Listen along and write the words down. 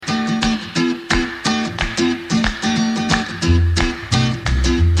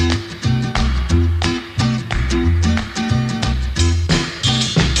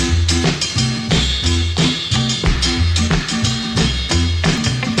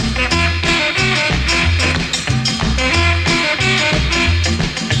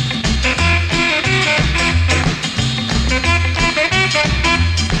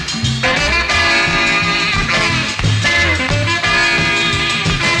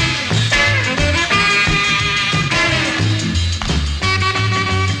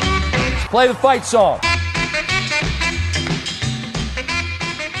Play the fight song.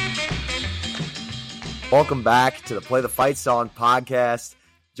 Welcome back to the Play the Fight Song podcast.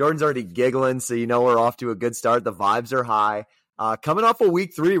 Jordan's already giggling, so you know we're off to a good start. The vibes are high. Coming off of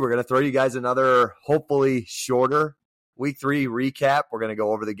week 3, we're going to throw you guys another, hopefully shorter week 3 recap. We're going to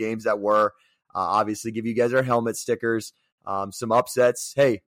go over the games that were, obviously give you guys our helmet stickers, some upsets.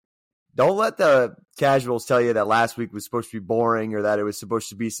 Hey, don't let the casuals tell you that last week was supposed to be boring or that it was supposed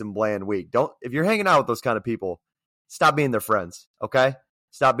to be some bland week. If you're hanging out with those kind of people, stop being their friends, okay?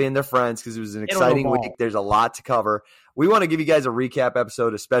 Stop being their friends because it was an exciting week. There's a lot to cover. We want to give you guys a recap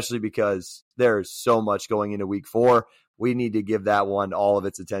episode, especially because there's so much going into week 4. We need to give that one all of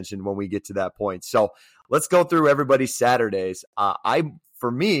its attention when we get to that point. So let's go through everybody's Saturdays. For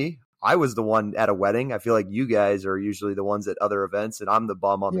me, I was the one at a wedding. I feel like you guys are usually the ones at other events, and I'm the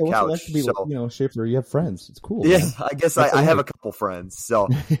bum on the couch. Like to be, Schaefer, you have friends. It's cool. Yeah, man. I guess I have a couple friends. So,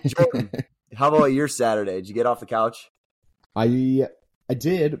 Jordan, how about your Saturday? Did you get off the couch? I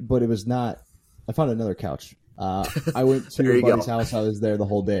did, but it was not. I found another couch. I went to your buddy's house. I was there the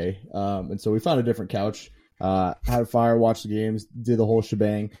whole day, and so we found a different couch. Had a fire, watched the games, did the whole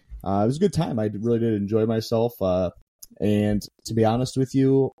shebang. It was a good time. I really did enjoy myself. And to be honest with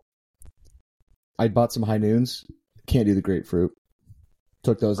you, I bought some high noons. Can't do the grapefruit.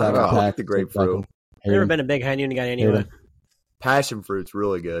 Took those out of the pack. The grapefruit. Never been a big high noon guy anyway. Passion fruit's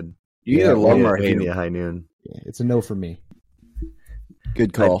really good. You either love them or hate me a high noon. Yeah, it's a no for me.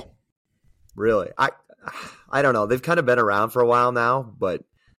 Good call. Really, I don't know. They've kind of been around for a while now, but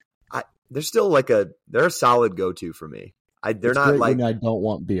they're still they're a solid go-to for me. They're not like when I don't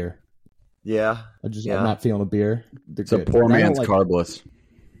want beer. Yeah, I'm not feeling a beer. It's a poor man's carbless.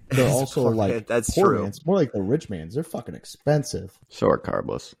 They're also like that's poor true. Man. It's more like the rich man's. They're fucking expensive. So are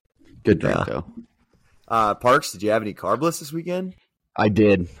carbless. Good drink though. Parks, did you have any carbless this weekend? I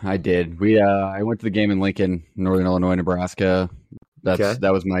did. I went to the game in Lincoln, Northern Illinois, Nebraska.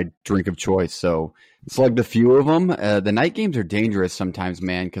 That was my drink of choice. So slugged a few of them. The night games are dangerous sometimes,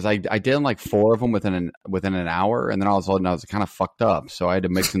 man, because I did like 4 of them within an hour, and then all of a sudden I was kind of fucked up. So I had to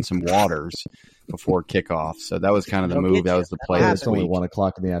mix in some waters before kickoff. So that was kind of the move. That was the play. It's only 1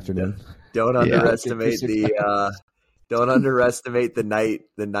 o'clock in the afternoon. Don't underestimate don't underestimate the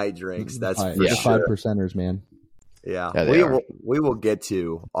night drinks. That's for sure. 5%ers, man. Yeah, we will get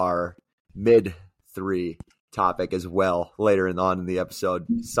to our mid 3 topic as well later on in the episode.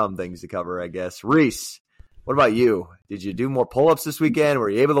 Some things to cover, I guess. Reese, what about you? Did you do more pull-ups this weekend? Were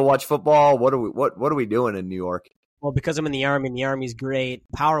you able to watch football? What are we doing in New York? Well, because I'm in the Army, and the Army's great.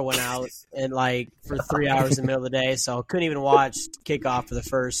 Power went out for 3 hours in the middle of the day, so I couldn't even watch kickoff for the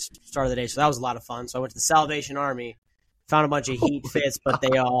first start of the day. So that was a lot of fun. So I went to the Salvation Army, found a bunch of heat fits, but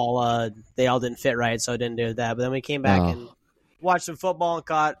they all didn't fit right, so I didn't do that. But then we came back and watched some football and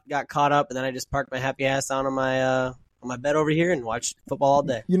got caught up, and then I just parked my happy ass down on my bed over here and watched football all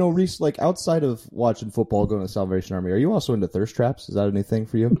day. Reese, like outside of watching football, going to the Salvation Army, are you also into thirst traps? Is that anything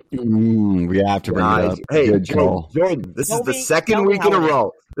for you? We have to bring it up. Hey, good call. Jordan, this is the second week in a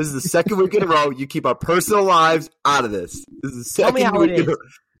row. This is the second week in a row. You keep our personal lives out of this. This is the second week in a row.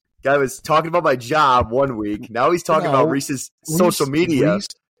 Guy was talking about my job one week. Now he's talking about Reese's social media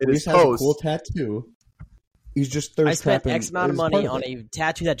in his post. Has a cool tattoo. He's just thirst trapping. I spent X amount of money on a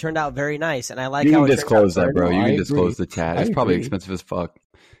tattoo that turned out very nice, and I like you how can disclose that, bro. You can disclose the tat. It's probably expensive as fuck.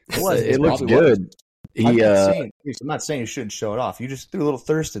 It looks good. I'm not saying you shouldn't show it off. You just threw a little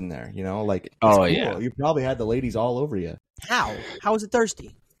thirst in there, cool. Yeah. You probably had the ladies all over you. How? How was it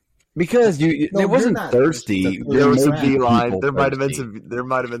thirsty? Because it wasn't thirsty. There was some V-line. There might have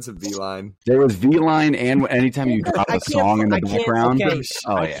been some V-line. There was V-line, and anytime you drop a song in the background,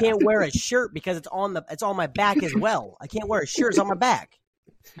 I can't wear a shirt because it's on my back as well. I can't wear a shirt; it's on my back.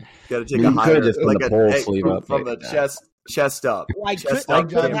 Got to take a higher, sleeve up from the chest up. Well, I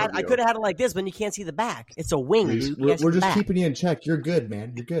could have had it like this, but you can't see the back. It's a wing. We're just keeping you in check. You're good,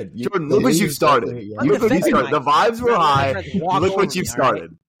 man. You're good. Jordan, look what you've started. Look what you started. The vibes were high. Look what you've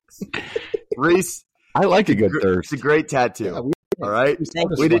started. Reese, I like a good thirst. It's a great tattoo. All right,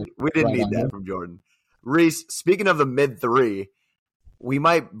 we didn't need that from Jordan. Reese, speaking of the mid 3,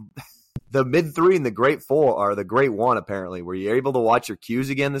 the mid 3 and the great 4 are the great 1. Apparently, were you able to watch your Qs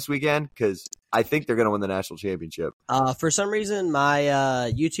again this weekend? Because I think they're going to win the national championship. For some reason, my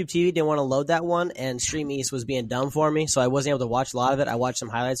YouTube TV didn't want to load that one, and Stream East was being dumb for me, so I wasn't able to watch a lot of it. I watched some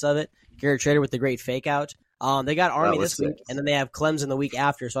highlights of it. Garrett Trader with the great fake out. They got Army this week, and then they have Clemson the week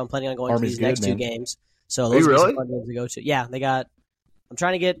after, so I'm planning on going to these next 2 games. So those are some fun games to go to. Yeah, I'm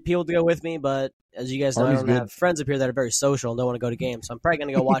trying to get people to go with me, but as you guys know, I don't have friends up here that are very social and don't want to go to games, so I'm probably going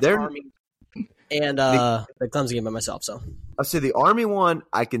to go watch Army. and the Clemson game by myself. So I'll say the Army one,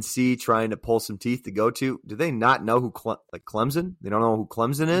 I can see trying to pull some teeth to go to. Do they not know who Clemson? They don't know who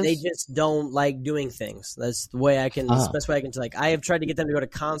Clemson is. They just don't like doing things. That's the way I can. That's the best way I can. Like, I have tried to get them to go to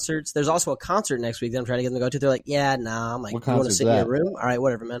concerts. There's also a concert next week that I'm trying to get them to go to. They're like, yeah, nah. I'm like, you want to sit in your room? All right,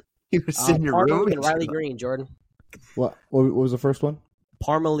 whatever, man. You want to sit in your room? Parmalee and Riley Green, Jordan. What was the first one?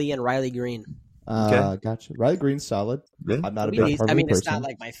 Parmalee and Riley Green. Okay. Gotcha. Riley Green's solid. Yeah. I'm not a big Parmalee person. I mean, it's not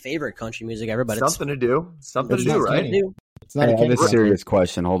like my favorite country music ever, but something to do. Something to do, right? It's not I have a serious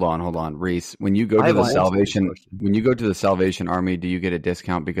question. Hold on, Reese. When you go to the Salvation Army, do you get a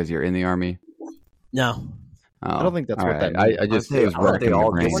discount because you're in the Army? No. Oh, I don't think that's what that means. I just was aren't they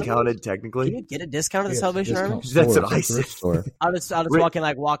all brain. discounted technically? Can you get a discount at the Salvation Army? That's what I said. I'll just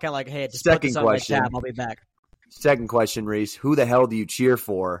walk out like, hey, just put this on my tab. I'll be back. Second question, Reese. Who the hell do you cheer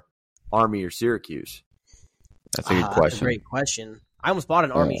for, Army or Syracuse? That's a good question. That's a great question. I almost bought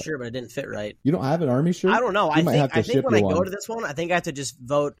an Army shirt, but it didn't fit right. You don't have an Army shirt? I don't know. I think when I go to this one, I think I have to just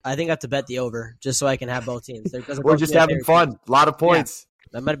vote. I think I have to bet the over just so I can have both teams. We're just having fun. A lot of points.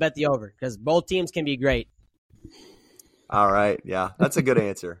 Yeah, I'm going to bet the over because both teams can be great. All right. Yeah, that's a good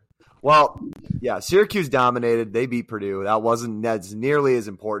answer. Well, yeah, Syracuse dominated. They beat Purdue. That wasn't as nearly as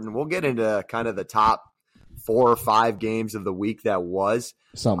important. We'll get into kind of the top 4 or 5 games of the week that was.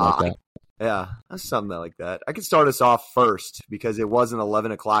 Something like that. Yeah, something like that. I can start us off first because it was an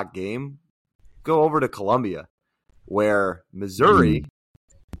 11 o'clock game. Go over to Columbia, where Missouri,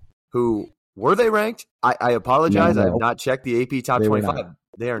 who were they ranked? I apologize. No. I have not checked the AP Top 25.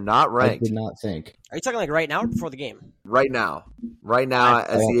 They are not ranked. I did not think. Are you talking like right now or before the game? Right now,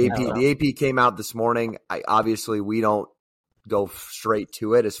 as the AP came out this morning. Obviously we don't go straight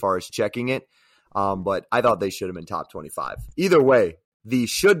to it as far as checking it, but I thought they should have been top 25. Either way, the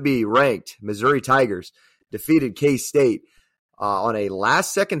should-be ranked Missouri Tigers defeated K-State on a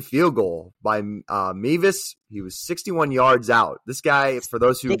last-second field goal by Mevis. He was 61 yards out. This guy, for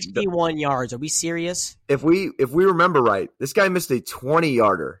those who 61 yards. Are we serious? If we remember right, this guy missed a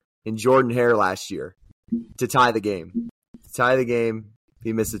 20-yarder in Jordan Hare last year to tie the game.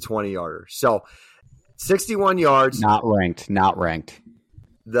 He missed a 20-yarder. So 61 yards. Not ranked.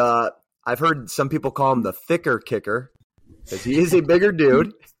 I've heard some people call him the thicker kicker because he is a bigger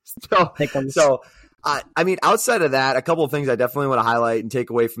dude. I mean, outside of that, a couple of things I definitely want to highlight and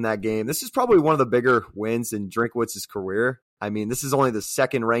take away from that game. This is probably one of the bigger wins in Drinkwitz's career. I mean, this is only the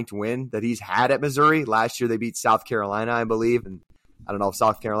second-ranked win that he's had at Missouri. Last year they beat South Carolina, I believe, and I don't know if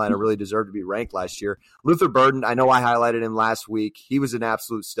South Carolina really deserved to be ranked last year. Luther Burden, I know I highlighted him last week. He was an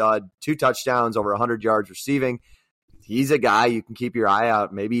absolute stud. 2 touchdowns, over 100 yards receiving. He's a guy you can keep your eye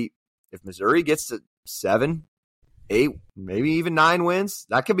out. Maybe if Missouri gets to 7, 8, maybe even 9 wins,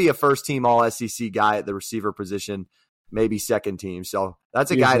 that could be a first-team All-SEC guy at the receiver position, maybe second team. So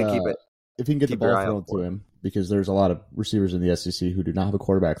that's a guy to keep it. If he can get the ball thrown to him, because there's a lot of receivers in the SEC who do not have a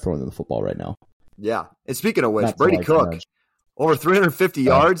quarterback throwing them the football right now. Yeah. And speaking of which, Brady Cook, over 350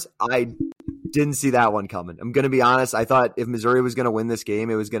 yards, I didn't see that one coming. I'm going to be honest. I thought if Missouri was going to win this game,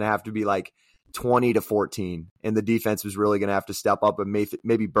 it was going to have to be like 20-14, and the defense was really going to have to step up, and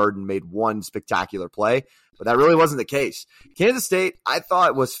maybe Burden made one spectacular play, but that really wasn't the case. Kansas State, I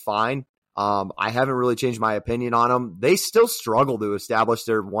thought was fine. I haven't really changed my opinion on them. They still struggle to establish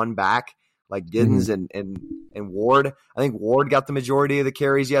their one back, like Giddens and Ward. I think Ward got the majority of the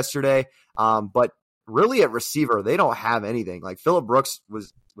carries yesterday, but really at receiver, they don't have anything. Like Phillip Brooks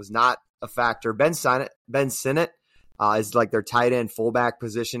was not a factor. Ben Sinnott is like their tight end fullback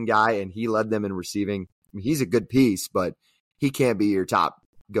position guy, and he led them in receiving. I mean, he's a good piece, but he can't be your top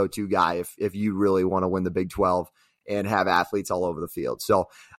go-to guy if you really want to win the Big 12 and have athletes all over the field. So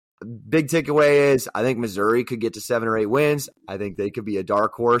big takeaway is I think Missouri could get to 7 or 8 wins. I think they could be a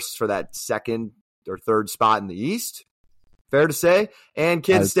dark horse for that second or third spot in the East. Fair to say. And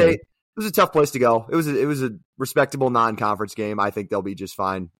Kansas State, it was a tough place to go. It was a respectable non-conference game. I think they'll be just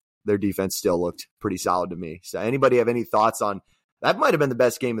fine. Their defense still looked pretty solid to me. So anybody have any thoughts on that? Might have been the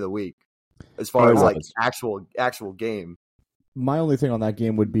best game of the week as far as like actual game. My only thing on that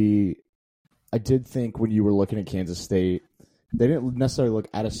game would be I did think when you were looking at Kansas State, they didn't necessarily look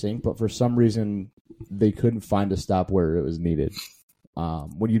out of sync, but for some reason they couldn't find a stop where it was needed.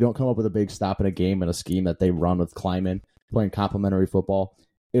 When you don't come up with a big stop in a game and a scheme that they run with Kleiman, playing complementary football,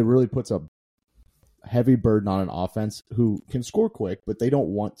 it really puts a heavy burden on an offense who can score quick, but they don't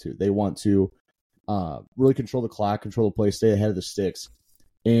want to. They want to really control the clock, control the play, stay ahead of the sticks.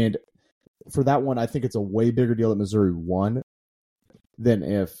 And for that one, I think it's a way bigger deal that Missouri won than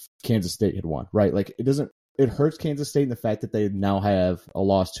if Kansas State had won, right? Like it hurts Kansas State in the fact that they now have a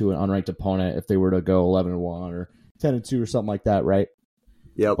loss to an unranked opponent if they were to go 11-1 or 10-2 or something like that, right?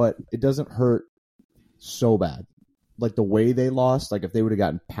 Yeah. But it doesn't hurt so bad. Like the way they lost, like if they would have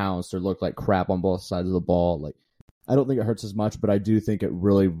gotten pounced or looked like crap on both sides of the ball, like I don't think it hurts as much, but I do think it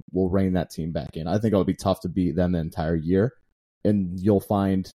really will rein that team back in. I think it'll be tough to beat them the entire year, and you'll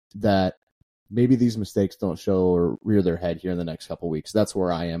find that maybe these mistakes don't show or rear their head here in the next couple of weeks. That's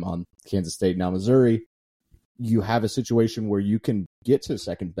where I am on Kansas State. Now, Missouri, you have a situation where you can get to the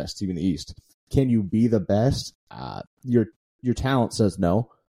second best team in the East. Can you be the best? Your talent says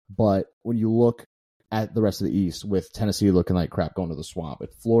no, but when you look at the rest of the East, with Tennessee looking like crap going to the swamp,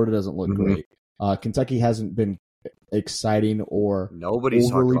 if Florida doesn't look great, Kentucky hasn't been exciting or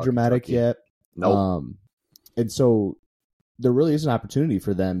overly dramatic yet. Nope. And so there really is an opportunity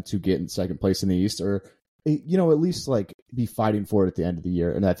for them to get in second place in the East, or at least like be fighting for it at the end of the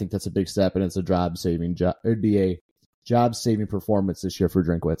year. And I think that's a big step, and it's a job-saving job. It'd be a job-saving performance this year for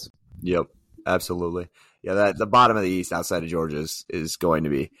Drinkwitz. Yep, absolutely. Yeah, the bottom of the East outside of Georgia is going to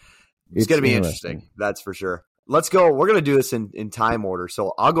be it's going to be interesting. That's for sure. Let's go. We're going to do this in time order.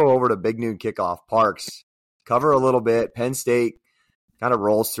 So I'll go over to Big Noon Kickoff. Parks, cover a little bit. Penn State kind of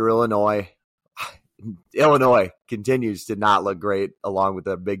rolls through Illinois. Illinois continues to not look great along with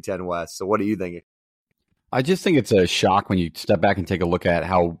the Big Ten West. So what are you thinking? I just think it's a shock when you step back and take a look at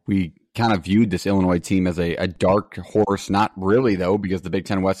how we kind of viewed this Illinois team as a dark horse. Not really, though, because the Big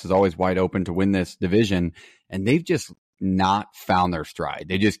Ten West is always wide open to win this division, and they've just not found their stride.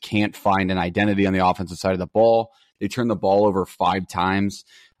 They just can't find an identity on the offensive side of the ball. They turned the ball over 5 times.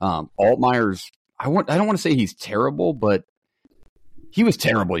 Altmaier's, I don't want to say he's terrible, but he was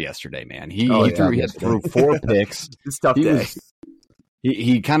terrible yesterday, man. He threw 4 picks. It's a tough day.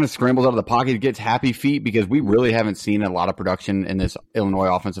 He kind of scrambles out of the pocket, gets happy feet, because we really haven't seen a lot of production in this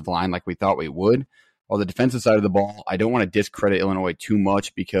Illinois offensive line like we thought we would. On the defensive side of the ball, I don't want to discredit Illinois too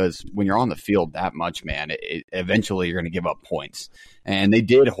much, because when you're on the field that much, man, eventually you're going to give up points. And they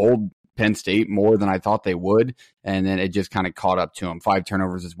did hold Penn State more than I thought they would, and then it just kind of caught up to them. 5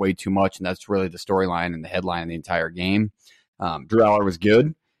 turnovers is way too much, and that's really the storyline and the headline of the entire game. Drew Aller was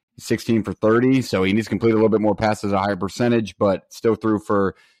good. 16 for 30, so he needs to complete a little bit more passes at a higher percentage, but still threw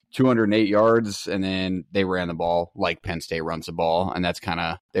for 208 yards, and then they ran the ball like Penn State runs the ball, and that's kind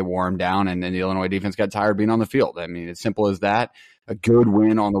of, they wore him down, and then the Illinois defense got tired being on the field. I mean, it's simple as that. A good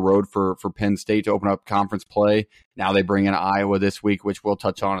win on the road for Penn State to open up conference play. Now they bring in Iowa this week, which we'll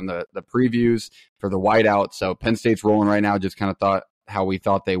touch on in the previews for the whiteout. So Penn State's rolling right now, just kind of thought how we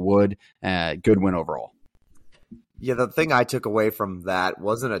thought they would. Good win overall. Yeah, the thing I took away from that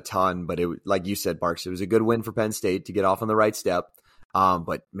wasn't a ton, but it, like you said, Parks, it was a good win for Penn State to get off on the right step.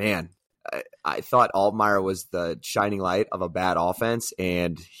 But man, I thought Altmaier was the shining light of a bad offense,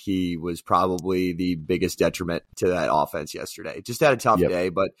 and he was probably the biggest detriment to that offense yesterday. Just had a tough day,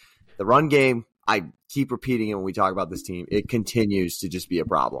 but the run game, I keep repeating it when we talk about this team, it continues to just be a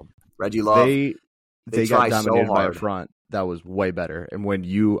problem. Reggie Love, they got dominated by a front that was way better. And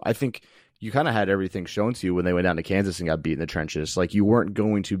when I think you kind of had everything shown to you when they went down to Kansas and got beat in the trenches. Like, you weren't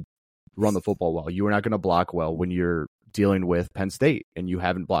going to run the football well. You were not going to block well when you're dealing with Penn State, and you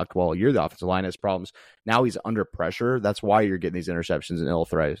haven't blocked well. You're the offensive line has problems. Now he's under pressure. That's why you're getting these interceptions and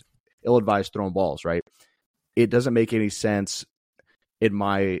ill-advised thrown balls, right? It doesn't make any sense, in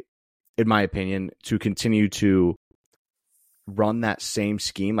my opinion, to continue to run that same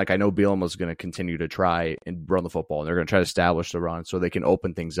scheme. Like, I know Bielema was going to continue to try and run the football, and they're going to try to establish the run so they can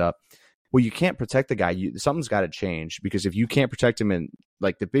open things up. Well, you can't protect the guy. Something's got to change, because if you can't protect him in,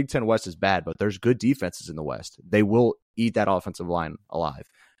 like, the Big Ten West is bad, but there's good defenses in the West. They will eat that offensive line alive.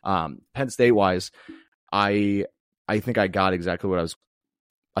 Penn State wise, I think I got exactly what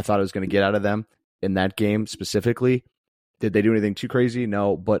I thought I was going to get out of them in that game specifically. Did they do anything too crazy?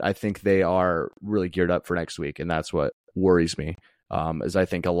 No, but I think they are really geared up for next week, and that's what worries me. Is I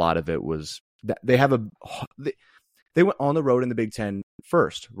think a lot of it was that they went on the road in the Big Ten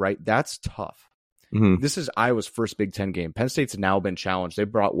first, right? That's tough. Mm-hmm. This is Iowa's first Big Ten game. Penn State's now been challenged. They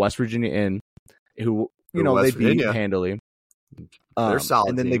brought West Virginia in, who they beat handily. They're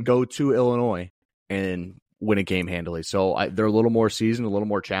solid. And then they go to Illinois and win a game handily. So they're a little more seasoned, a little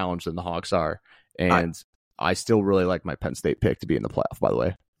more challenged than the Hawks are. And I still really like my Penn State pick to be in the playoff, by the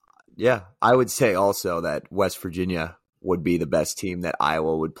way. Yeah, I would say also that West Virginia would be the best team that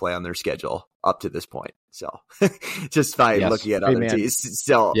Iowa would play on their schedule up to this point. So just by looking at other teams,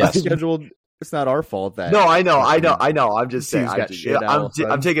 still scheduled. It's not our fault that. No, I know. I'm just saying.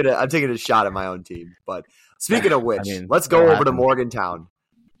 I'm taking a shot at my own team. But speaking of which, let's go over to Morgantown.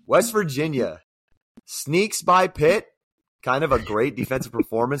 West Virginia sneaks by Pitt. Kind of a great defensive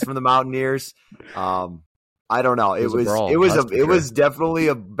performance from the Mountaineers. I don't know. It was definitely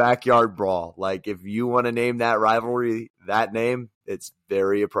a backyard brawl. Like, if you want to name that rivalry that name, it's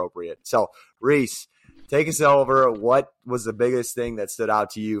very appropriate. So, Reese, take us over. What was the biggest thing that stood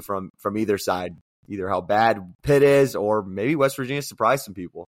out to you from either side? Either how bad Pitt is, or maybe West Virginia surprised some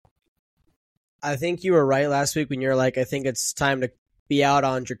people. I think you were right last week when you were like, I think it's time to be out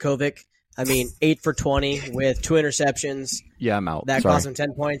on Dracovic. I mean, 8 for 20 with 2 interceptions. Yeah, I'm out. That cost him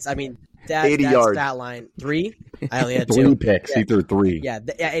 10 points. I mean, that's yards. stat line. 3? I only had 2. 3 picks. Yeah. He threw 3. Yeah,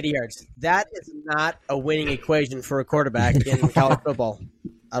 80 yards. That is not a winning equation for a quarterback in college football.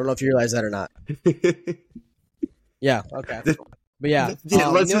 I don't know if you realize that or not. Yeah, okay. But yeah.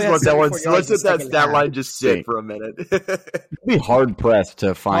 Let's just let that stat line just sit for a minute. It'd be hard pressed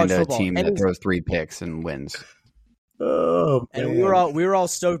to find college a football. team that throws 3 picks and wins. Oh, and man. we were all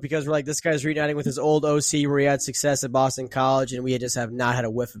stoked because we're like, this guy's reuniting with his old OC where he had success at Boston College, and we just have not had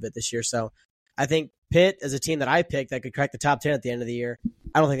a whiff of it this year. So I think Pitt is a team that I picked that could crack the top 10 at the end of the year.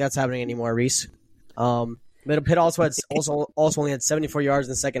 I don't think that's happening anymore, Reese. But Pitt also only had 74 yards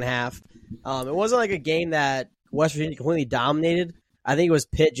in the second half. It wasn't like a game that West Virginia completely dominated. I think it was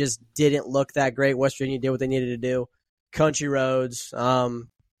Pitt just didn't look that great. West Virginia did what they needed to do. Country roads.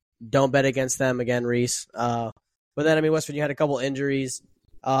 Don't bet against them again, Reese. But then, I mean, West Virginia had a couple injuries.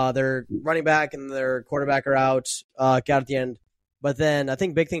 Their running back and their quarterback are out. Got at the end. But then I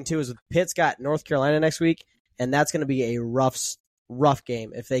think big thing, too, is Pitt's got North Carolina next week, and that's going to be a rough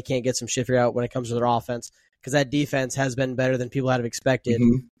game if they can't get some shit figured out when it comes to their offense, because that defense has been better than people had expected.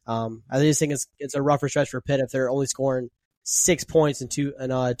 Mm-hmm. I just think it's a rougher stretch for Pitt if they're only scoring 6 points in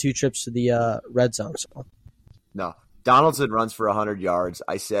two trips to the red zone. So. No. Donaldson runs for 100 yards.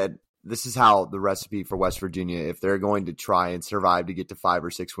 I said, this is how the recipe for West Virginia, if they're going to try and survive to get to 5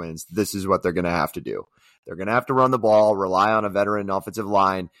 or 6 wins, this is what they're going to have to do. They're going to have to run the ball, rely on a veteran offensive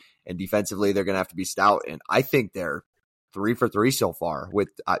line, and defensively they're going to have to be stout. And I think they're 3 for 3 so far. With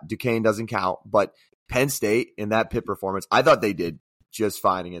Duquesne doesn't count, but Penn State in that Pitt performance, I thought they did just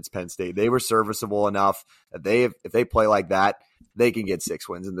fine against Penn State. They were serviceable enough that if they play like that, they can get 6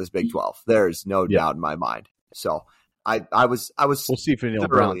 wins in this Big 12. There's no doubt in my mind. So I was. We'll see for Neil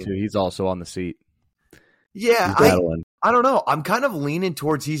Brown too. He's also on the seat. Yeah, I don't know. I'm kind of leaning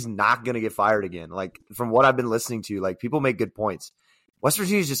towards he's not going to get fired again. Like from what I've been listening to, like people make good points. West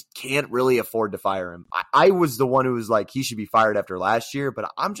Virginia just can't really afford to fire him. I was the one who was like he should be fired after last year,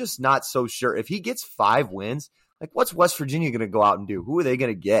 but I'm just not so sure. If he gets 5 wins, like what's West Virginia going to go out and do? Who are they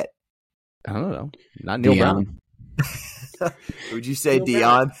going to get? I don't know. Not Neil Brown. Would you say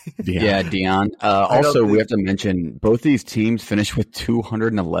Dion? Yeah, Dion. Also, we have to mention both these teams finished with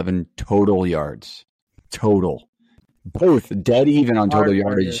 211 total yards. Total. Both dead even on total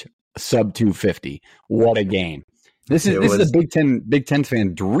yardage, sub 250. What a game. This is a Big Ten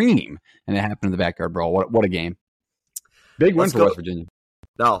fan dream, and it happened in the backyard brawl. What a game. Big win for West Virginia.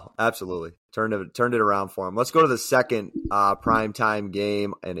 No, absolutely. Turned it around for him. Let's go to the second primetime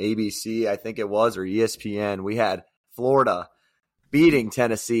game on ABC, I think it was, or ESPN. We had Florida beating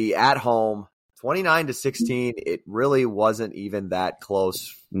Tennessee at home, 29-16. It really wasn't even that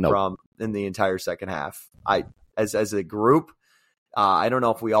close from in the entire second half. As a group, I don't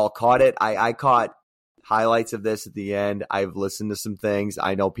know if we all caught it. I caught highlights of this at the end. I've listened to some things.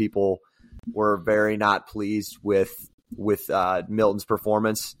 I know people were very not pleased with Milton's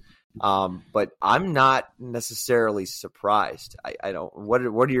performance. But I'm not necessarily surprised. I don't. What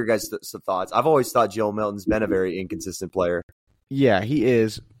are your guys' thoughts? I've always thought Joe Milton's been a very inconsistent player. Yeah, he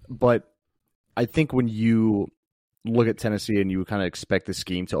is. But I think when you look at Tennessee and you kind of expect the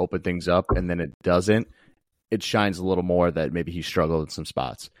scheme to open things up and then it doesn't, it shines a little more that maybe he struggled in some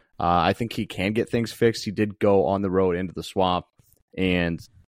spots. I think he can get things fixed. He did go on the road into the swamp, and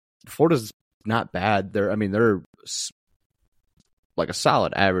Florida's not bad. They're like a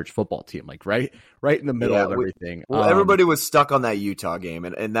solid average football team, like right in the middle of everything. Well, everybody was stuck on that Utah game,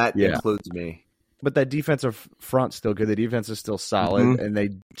 and that includes me. But that defensive front's still good. The defense is still solid, and they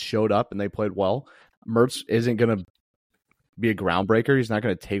showed up and they played well. Mertz isn't going to be a groundbreaker. He's not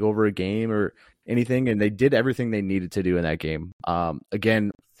going to take over a game or anything, and they did everything they needed to do in that game.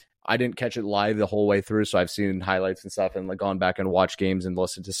 Again, I didn't catch it live the whole way through, so I've seen highlights and stuff and like gone back and watched games and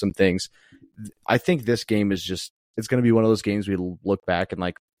listened to some things. I think this game is just – it's going to be one of those games we look back and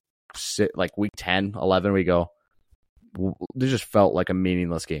like week 10, 11, we go, this just felt like a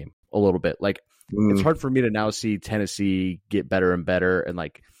meaningless game a little bit. Like it's hard for me to now see Tennessee get better and better, and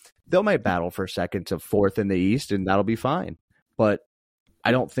like they'll might battle for second to fourth in the East, and that'll be fine. But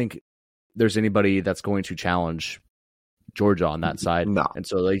I don't think there's anybody that's going to challenge Georgia on that side. No. And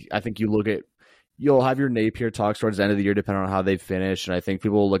so like I think you'll have your Napier talks towards the end of the year depending on how they finish, and I think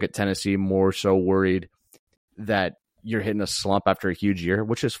people will look at Tennessee more so worried that you're hitting a slump after a huge year,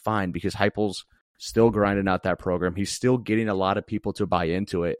 which is fine because Heupel's still grinding out that program. He's still getting a lot of people to buy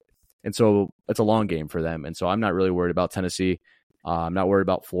into it. And so it's a long game for them. And so I'm not really worried about Tennessee. I'm not worried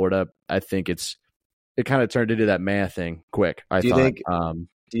about Florida. I think it kind of turned into that math thing quick. Do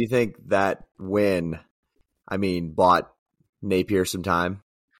you think that win, bought Napier some time?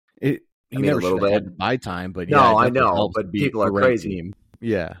 He never should have had to buy time, but yeah. No, I know, but people are crazy. Team.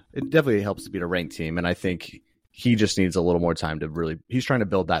 Yeah, it definitely helps to beat a ranked team, and I think he just needs a little more time to really – he's trying to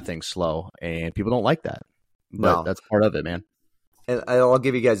build that thing slow, and people don't like that. But that's part of it, man. And I'll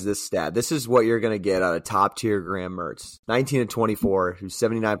give you guys this stat. This is what you're going to get out of top-tier Graham Mertz. 19-24, who's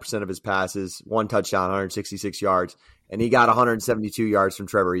 79% of his passes, 1 touchdown, 166 yards, and he got 172 yards from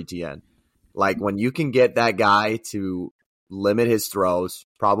Trevor Etienne. Like, when you can get that guy to limit his throws,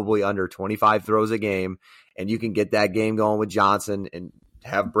 probably under 25 throws a game, and you can get that game going with Johnson and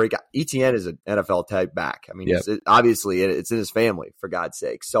have breakout. Etienne is an NFL-type back. Obviously, it's in his family, for God's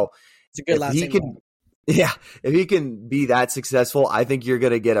sake. So it's a good last name. Yeah, if he can be that successful, I think you're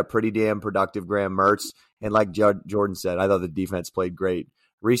going to get a pretty damn productive Graham Mertz. And like Jordan said, I thought the defense played great.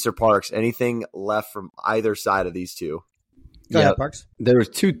 Reese or Parks, anything left from either side of these two? Go ahead, Parks. There was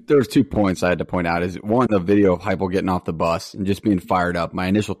 2 points I had to point out. Is one, the video of Heupel getting off the bus and just being fired up. My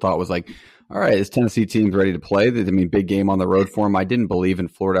initial thought was like, all right, this Tennessee team's ready to play. Big game on the road for him. I didn't believe in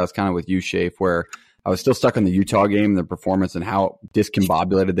Florida. I was kind of with you, Shafe, where I was still stuck on the Utah game, the performance and how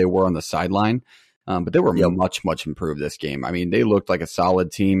discombobulated they were on the sideline. But they were much, much improved this game. They looked like a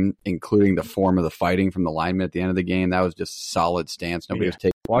solid team, including the form of the fighting from the linemen at the end of the game. That was just solid stance. Nobody was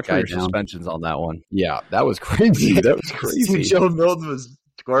taking watch your suspensions on that one. Yeah, that was crazy. That was crazy. Joe Milton was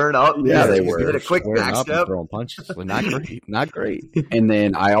squaring up. Yeah, they were. Did a quick back step. Throwing punches. Well, not great. Not great. And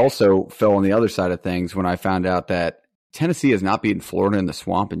then I also fell on the other side of things when I found out that Tennessee has not beaten Florida in the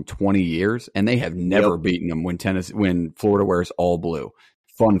Swamp in 20 years, and they have never beaten them when Florida wears all blue.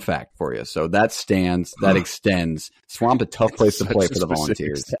 Fun fact for you. So that stands, that extends. Swamp, a tough place to play for the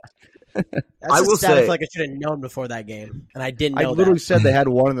Volunteers. I will say, I feel like I should have known before that game, and I didn't know. I literally said they had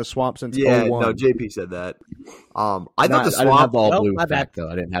one in the Swamp since 01. No, JP said that. I thought the Swamp. I didn't have the all blue fact, though.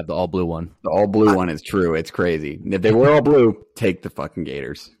 I didn't have the all blue one. The all blue one is true. It's crazy. If they were all blue, take the fucking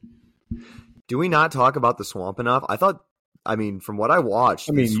Gators. Do we not talk about the Swamp enough? I thought. From what I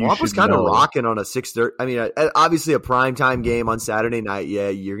watched, the Swamp was kind of rocking on a 6:30. Obviously a primetime game on Saturday night. Yeah,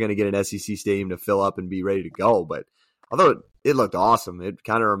 you're going to get an SEC stadium to fill up and be ready to go. But I thought it looked awesome. It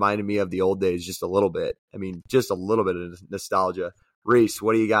kind of reminded me of the old days just a little bit. Just a little bit of nostalgia. Reese,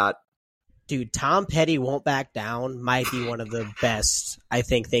 what do you got? Dude, Tom Petty won't back down might be one of the best, I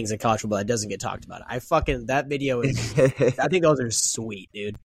think, things in college football that doesn't get talked about. That video is, I think those are sweet,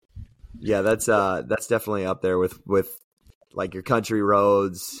 dude. Yeah, that's definitely up there with like your country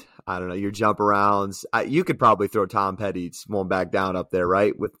roads, I don't know, your jump arounds. You could probably throw Tom Petty's won't back down up there,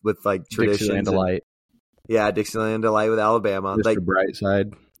 right? With like traditions. Dixieland Delight. Yeah, Dixieland Delight with Alabama. Mr.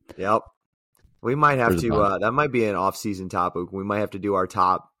 Brightside. Yep. We might have to that might be an off-season topic. We might have to do our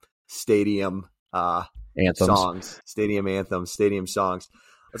top stadium anthems. Songs. Stadium anthems, stadium songs.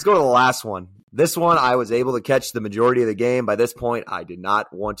 Let's go to the last one. This one, I was able to catch the majority of the game. By this point, I did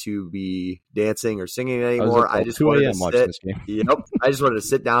not want to be dancing or singing anymore. I just wanted to sit. Yep. I just wanted to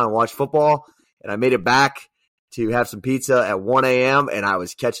sit down and watch football. And I made it back to have some pizza at 1 a.m. and I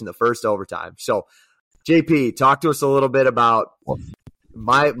was catching the first overtime. So, JP, talk to us a little bit about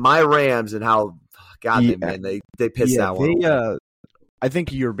my Rams and how they pissed that one. I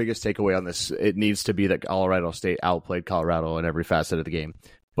think your biggest takeaway on this, it needs to be that Colorado State outplayed Colorado in every facet of the game.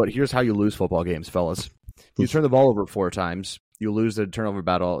 But here's how you lose football games, fellas. You turn the ball over 4 times. You lose the turnover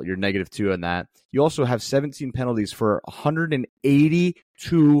battle. You're -2 in that. You also have 17 penalties for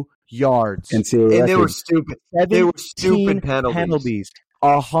 182 yards. And they were stupid. They were stupid penalties.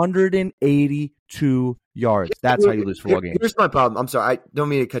 182 yards. That's how you lose football games. Here's my problem. I'm sorry. I don't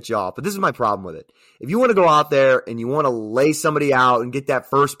mean to cut you off, but this is my problem with it. If you want to go out there and you want to lay somebody out and get that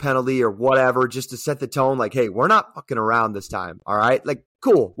first penalty or whatever just to set the tone, like, hey, we're not fucking around this time, all right? Like,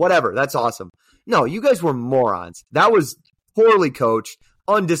 cool, whatever. That's awesome. No, you guys were morons. That was poorly coached,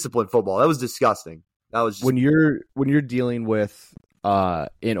 undisciplined football. That was disgusting. That was just... when you're dealing with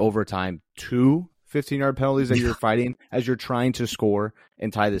in overtime 2 15-yard penalties that you're fighting as you're trying to score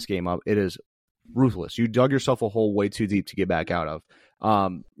and tie this game up. It is ruthless. You dug yourself a hole way too deep to get back out of.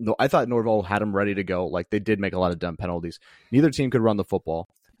 No, I thought Norvell had them ready to go. Like, they did make a lot of dumb penalties. Neither team could run the football.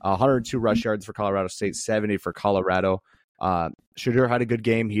 102 rush yards for Colorado State, 70 for Colorado. Shadur had a good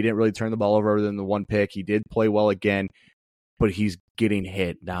game. He didn't really turn the ball over other than the one pick. He did play well again, but he's getting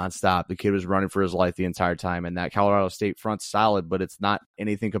hit nonstop. The kid was running for his life the entire time, and that Colorado State front's solid, but it's not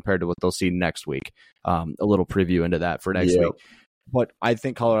anything compared to what they'll see next week. A little preview into that for next week. But I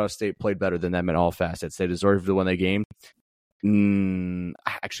think Colorado State played better than them in all facets. They deserved to win the game.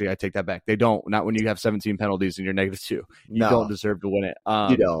 Actually, I take that back. They don't. Not when you have 17 penalties and you're -2. You No. don't deserve to win it.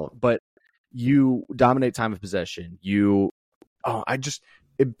 You don't. But you dominate time of possession.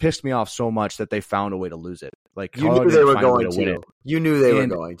 It pissed me off so much that they found a way to lose it. Like You knew they were going to. You knew they were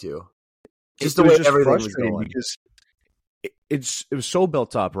going to. Just the way everything was going. Because it was so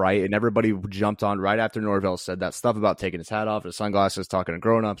built up, right? And everybody jumped on right after Norvell said that stuff about taking his hat off, his sunglasses, talking to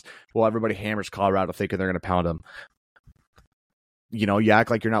grown-ups. Well, everybody hammers Colorado thinking they're going to pound them. You know, you act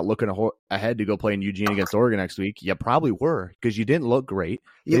like you're not looking ahead to go play in Eugene against Oregon next week. You probably were, because you didn't look great.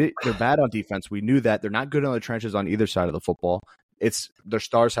 They're bad on defense. We knew that. They're not good on the trenches on either side of the football. Their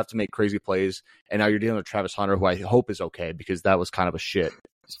stars have to make crazy plays, and now you're dealing with Travis Hunter, who I hope is okay, because that was kind of a shit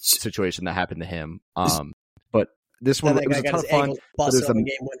situation that happened to him. But this one, it was a ton of fun.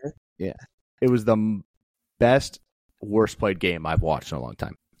 It was the best, worst played game I've watched in a long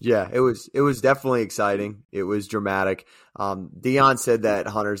time. Yeah, it was definitely exciting. It was dramatic. Deion said that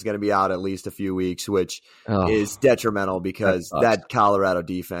Hunter's going to be out at least a few weeks, which is detrimental because that Colorado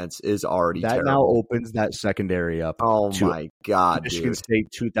defense is already terrible. That now opens that secondary up. Oh my God, Michigan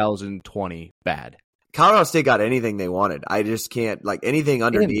State 2020 bad. Colorado State got anything they wanted. I just can't, like, anything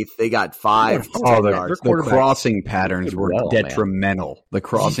underneath. They got 5 yards. The crossing patterns were detrimental. Man. The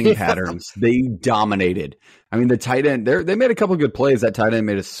crossing patterns, they dominated. I mean, the tight end, they made a couple of good plays. That tight end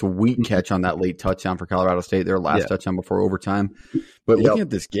made a sweet catch on that late touchdown for Colorado State, their last touchdown before overtime. But looking at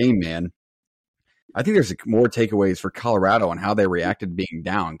this game, man, I think there's more takeaways for Colorado on how they reacted being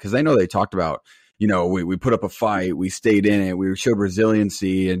down, because I know they talked about, you know, we put up a fight, we stayed in it, we showed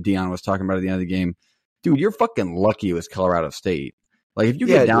resiliency, and Deion was talking about at the end of the game. Dude, you're fucking lucky it was Colorado State. Like, if you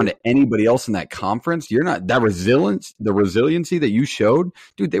get down to anybody else in that conference, you're not that resilience, the resiliency that you showed,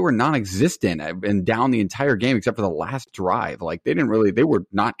 dude, they were non-existent and down the entire game except for the last drive. Like, they were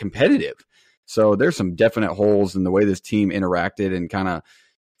not competitive. So there's some definite holes in the way this team interacted and kind of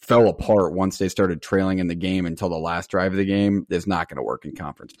fell apart once they started trailing in the game until the last drive of the game. It's not going to work in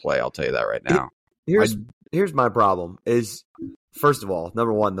conference play. I'll tell you that right now. Here's my problem is, first of all,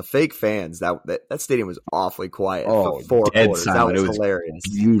 number one, the fake fans, that stadium was awfully quiet for 4 quarters. Silent. That was hilarious.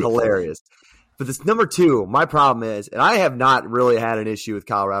 Hilarious. But this number two, my problem is, and I have not really had an issue with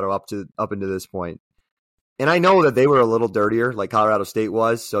Colorado up into this point. And I know that they were a little dirtier, like Colorado State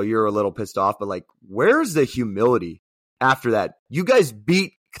was, so you're a little pissed off, but like, where's the humility after that? You guys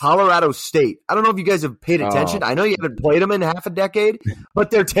beat Colorado State. I don't know if you guys have paid attention. I know you haven't played them in half a decade,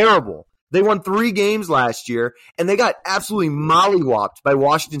 but they're terrible. They won 3 games last year, and they got absolutely mollywopped by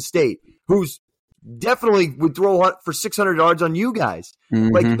Washington State, who's definitely would throw for 600 yards on you guys. Mm-hmm.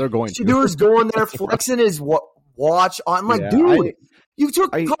 Like, they're going to. Shadur's going there flexing his watch on. I'm like, dude, you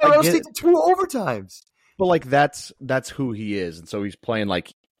took Colorado State to 2 overtimes. But like, that's who he is, and so he's playing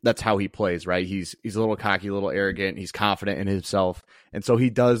like that's how he plays, right? He's a little cocky, a little arrogant. He's confident in himself, and so he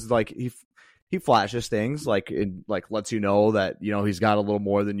does like he flashes things like lets you know that, you know, he's got a little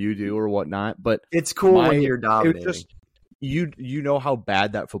more than you do or whatnot. But it's cool when you're dominating. Just, you know how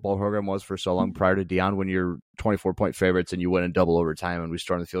bad that football program was for so long prior to Deion, when you're 24-point favorites and you win in double overtime and we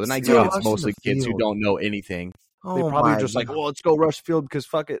storm the field. And I get it's mostly kids who don't know anything. They probably just like, well, let's go rush the field because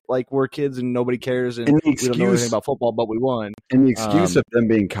fuck it, like we're kids and nobody cares and we don't know anything about football, but we won. And the excuse of them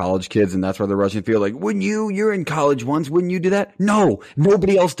being college kids and that's why they're rushing the field, like, wouldn't you're in college once, wouldn't you do that? No,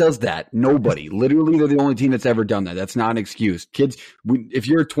 nobody else does that. Nobody. Literally, they're the only team that's ever done that. That's not an excuse. Kids, if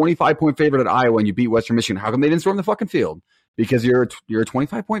you're a 25-point favorite at Iowa and you beat Western Michigan, how come they didn't storm the fucking field? Because you're a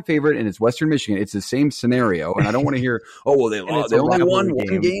 25-point favorite and it's Western Michigan. It's the same scenario. And I don't want to hear, oh, well, they only won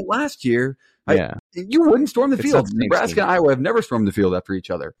one game last year. You wouldn't storm the field. Nebraska and Iowa have never stormed the field after each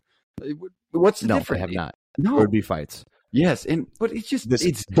other. What's the difference? They have not. No. There would be fights. Yes, but it's just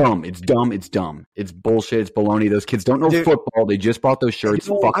it's dumb. It's dumb. It's dumb. It's bullshit. It's baloney. Those kids don't know football. They just bought those shirts.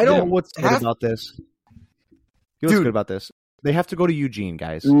 I don't know what's good about this. What's good about this? They have to go to Eugene,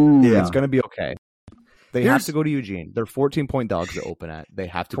 guys. It's going to be okay. They have to go to Eugene. They're 14-point dogs to open at. They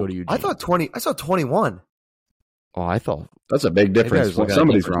have to go to Eugene. I saw 21. Oh, I thought that's a big difference.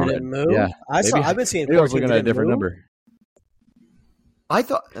 Somebody's wrong. Yeah, I've been seeing. I was looking at a different number. I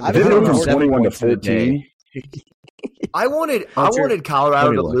thought I've been from 21 to 14. I wanted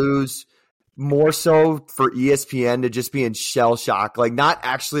Colorado to lose more so for ESPN to just be in shell shock, like not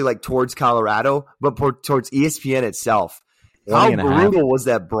actually like towards Colorado, but towards ESPN itself. How brutal was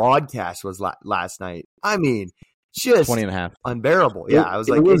that broadcast last night? I mean, just 20.5. unbearable. Yeah, I was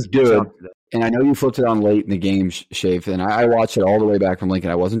like, it was good. And I know you flipped it on late in the game, Shafe, and I watched it all the way back from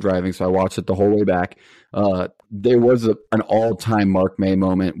Lincoln. I wasn't driving, so I watched it the whole way back. There was an all-time Mark May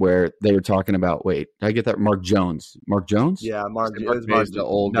moment where they were talking about, wait, did I get that? Mark Jones. Mark Jones? Yeah, Mark Jones. The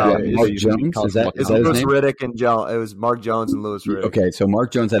old no, guy. Mark Jones? Is that his Lewis name? Riddick and Jones. It was Mark Jones and Lewis Riddick. Okay, so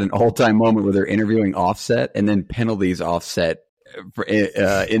Mark Jones had an all-time moment where they're interviewing Offset and then penalties Offset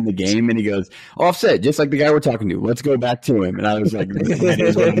in the game, and he goes, Offset, just like the guy we're talking to. Let's go back to him. And I was like, that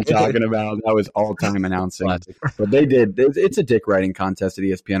is what I'm talking about. That was all-time announcing. But they did. It's a dick writing contest at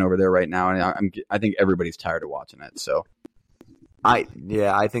ESPN over there right now, and I think everybody's tired of watching it. So, I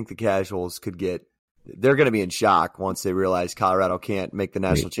think the casuals could get. They're going to be in shock once they realize Colorado can't make the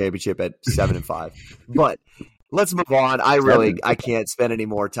national championship at 7-5. But let's move on. I can't spend any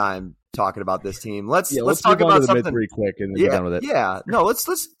more time talking about this team. Let's talk about something mid-3 quick and then get done with it. Yeah, no, let's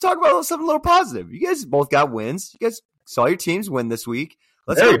talk about something a little positive. You guys both got wins. You guys saw your teams win this week.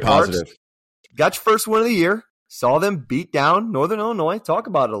 Very positive. Got your first win of the year. Saw them beat down Northern Illinois. Talk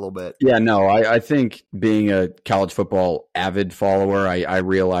about it a little bit. Yeah, no, I think being a college football avid follower, I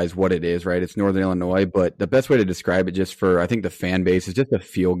realize what it is, right? It's Northern Illinois, but the best way to describe it just for, I think, the fan base is just a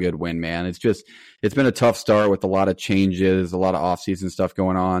feel-good win, man. It's been a tough start with a lot of changes, a lot of off-season stuff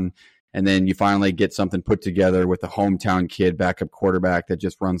going on, and then you finally get something put together with a hometown kid, backup quarterback that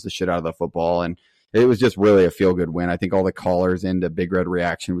just runs the shit out of the football, and it was just really a feel-good win. I think all the callers into Big Red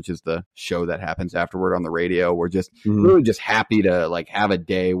Reaction, which is the show that happens afterward on the radio, were just really just happy to like have a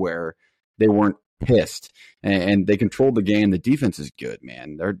day where they weren't pissed and they controlled the game. The defense is good,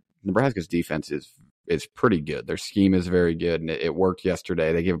 man. Nebraska's defense is pretty good. Their scheme is very good, and it worked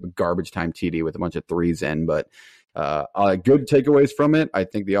yesterday. They gave up a garbage time TD with a bunch of threes in, but good takeaways from it. I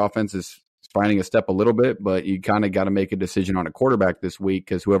think the offense is finding a step a little bit, but you kind of got to make a decision on a quarterback this week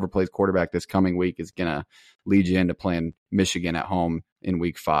because whoever plays quarterback this coming week is going to lead you into playing Michigan at home in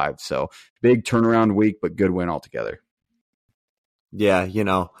week 5. So big turnaround week, but good win altogether. Yeah,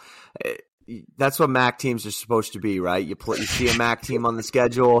 that's what MAC teams are supposed to be, right? You see a MAC team on the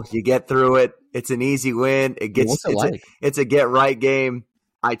schedule, you get through it. It's an easy win. It's a get right game.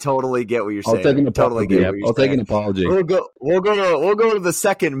 I totally get what you're saying. I'll take an apology. We'll go to the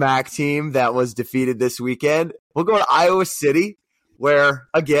second MAC team that was defeated this weekend. We'll go to Iowa City, where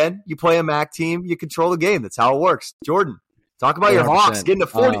again you play a MAC team, you control the game. That's how it works. Jordan, talk about 100%. Your Hawks getting to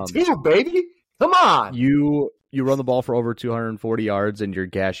 42, baby. Come on. You run the ball for over 240 yards, and you're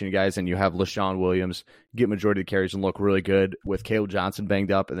gashing guys, and you have LaShawn Williams get majority of the carries and look really good with Caleb Johnson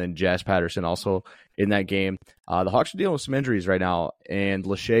banged up, and then Jazz Patterson also in that game. The Hawks are dealing with some injuries right now, and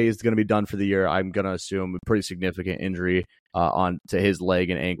Lachey is going to be done for the year. I'm going to assume a pretty significant injury to his leg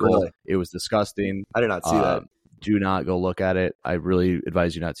and ankle. Really? It was disgusting. I did not see that. Do not go look at it. I really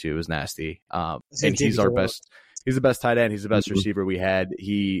advise you not to. It was nasty. And he's our best. He's the best tight end. He's the best receiver we had.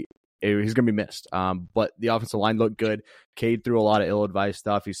 He's going to be missed. But the offensive line looked good. Cade threw a lot of ill-advised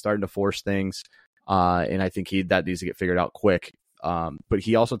stuff. He's starting to force things, and I think that needs to get figured out quick. But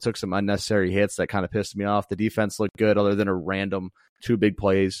he also took some unnecessary hits that kind of pissed me off. The defense looked good other than a random 2 big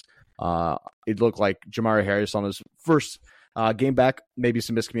plays. It looked like Jamari Harris on his first game back, maybe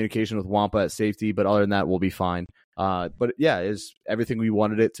some miscommunication with Wampa at safety, but other than that, we'll be fine. But yeah, is everything we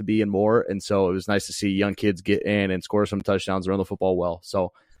wanted it to be and more. And so it was nice to see young kids get in and score some touchdowns, run the football well.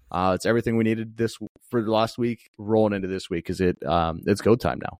 So it's everything we needed for the last week, rolling into this week because it's go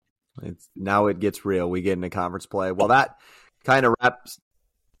time now. Now it gets real. We get into conference play. Well, that kind of wraps.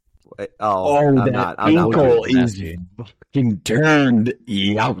 I'm not ankle is fucking turned.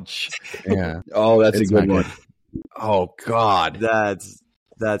 Ouch. Yeah. Oh, that's a good one. Oh God,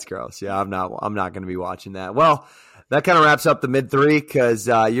 that's gross. Yeah, I'm not going to be watching that. Well, that kind of wraps up the mid-3 because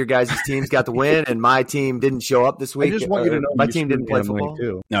your guys' teams got the win, and my team didn't show up this week. I just want you to know my team didn't play football.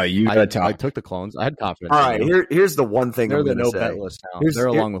 Too. No, I took the clones. I had confidence. All right, here's the one thing they're the no bet list now. They're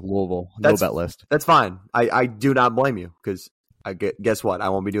along with Louisville, no bet list. That's fine. I do not blame you because guess what? I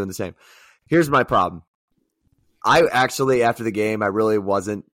won't be doing the same. Here's my problem. I actually, after the game, I really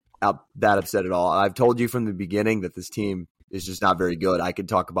wasn't that upset at all. I've told you from the beginning that this team is just not very good. I could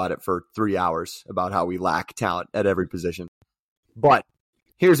talk about it for 3 hours about how we lack talent at every position. But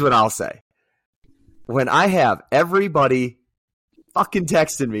here's what I'll say. When I have everybody fucking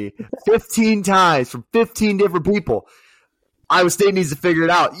texting me 15 times from 15 different people, Iowa State needs to figure it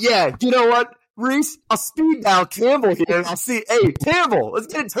out. Yeah, you know what, Reese? I'll speed down Campbell here and I'll see, hey, Campbell, let's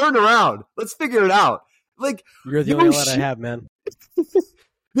get it turned around. Let's figure it out. Like, you're the only one I have, man.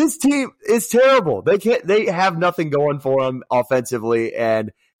 This team is terrible. They have nothing going for them offensively,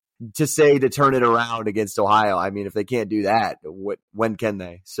 and to turn it around against Ohio, I mean, if they can't do that, when can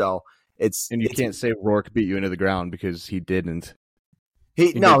they? So You can't say Rourke beat you into the ground because he didn't.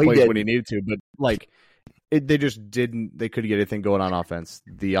 He did when he needed to, but like they just didn't. They couldn't get anything going on offense.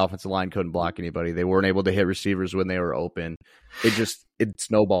 The offensive line couldn't block anybody. They weren't able to hit receivers when they were open. It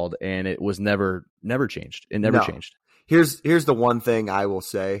snowballed, and it was never changed. It never changed. Here's the one thing I will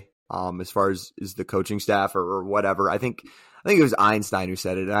say, as far as the coaching staff or whatever. I think it was Einstein who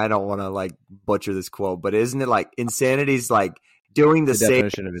said it, and I don't want to like butcher this quote, but isn't it like insanity's like doing the same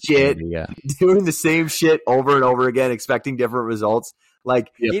shit, doing the same shit over and over again, expecting different results.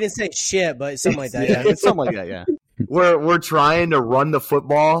 Like he didn't say shit, but something like that. Yeah, it's something like that. Yeah, we're trying to run the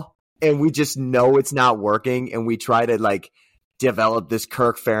football, and we just know it's not working, and we try to like develop this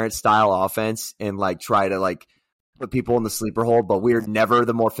Kirk Ferentz style offense and like try to like put people in the sleeper hold, but we're never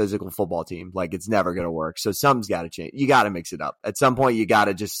the more physical football team. Like it's never going to work. So something's got to change. You got to mix it up. At some point, you got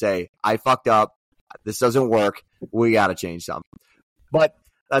to just say, I fucked up. This doesn't work. We got to change something. But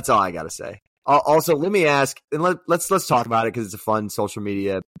that's all I got to say. Also, let me ask, and let's talk about it because it's a fun social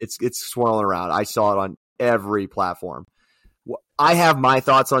media. It's swirling around. I saw it on every platform. I have my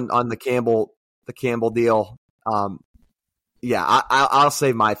thoughts on the Campbell deal. I'll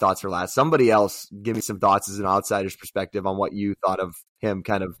save my thoughts for last. Somebody else give me some thoughts as an outsider's perspective on what you thought of him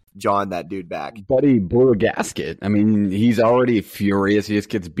kind of jawing that dude back. Buddy blew a gasket. I mean, he's already furious. He just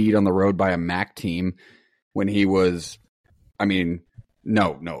gets beat on the road by a MAC team when he was, I mean,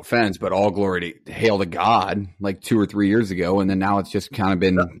 no offense, but all glory to hail to God like 2 or 3 years ago. And then now it's just kind of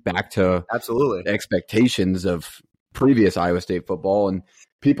been back to absolutely expectations of previous Iowa State football. And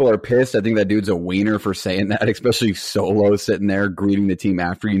people are pissed. I think that dude's a wiener for saying that, especially Solo sitting there greeting the team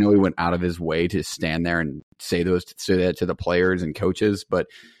after. You know, he went out of his way to stand there and say that to the players and coaches, but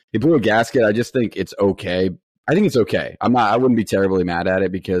he blew a gasket. I just think it's okay. I think it's okay. I wouldn't be terribly mad at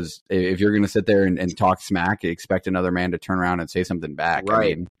it because if you're going to sit there and talk smack, expect another man to turn around and say something back.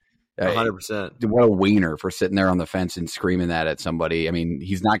 Right. I mean, 100%. What a wiener for sitting there on the fence and screaming that at somebody. I mean,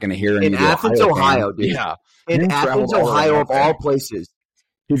 he's not going to hear any in Athens, Ohio, dude. Yeah. In Athens, Ohio, of all places.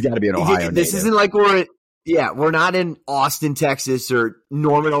 He's got to be an Ohio This isn't like we're not in Austin, Texas or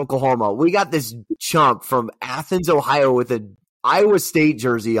Norman, Oklahoma. We got this chump from Athens, Ohio with an Iowa State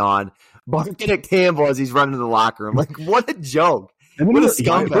jersey on, barking at Campbell as he's running to the locker room. Like, what a joke. What a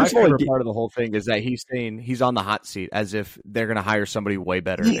scumbag. My favorite part of the whole thing is that he's saying he's on the hot seat as if they're going to hire somebody way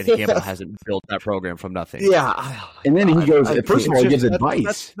better, and Campbell hasn't built that program from nothing. Yeah. And then he goes, first of all, he gives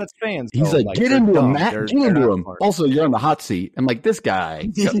advice. That's fans. He's like, get into him, Matt. Get into him. Also, you're on the hot seat. I'm like, this guy.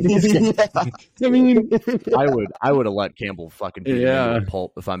 I mean, I would have let Campbell fucking beat him into a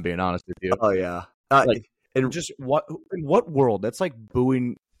pulp, if I'm being honest with you. Oh, yeah. And just in what world? That's like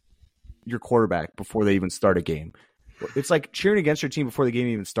booing your quarterback before they even start a game. It's like cheering against your team before the game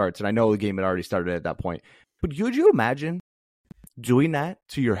even starts. And I know the game had already started at that point. But would you imagine doing that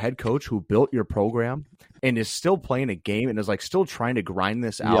to your head coach who built your program and is still playing a game and is like still trying to grind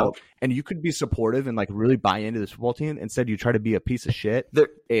this out? Yep. And you could be supportive and like really buy into this football team. Instead, you try to be a piece of shit.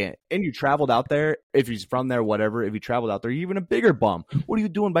 And you traveled out there. If he's from there, whatever. If you traveled out there, you're even a bigger bum. What are you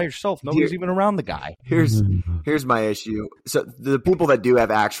doing by yourself? Nobody's even around the guy. Here's my issue. So the people that do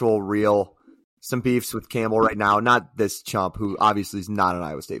have actual real some beefs with Campbell right now, not this chump who obviously is not an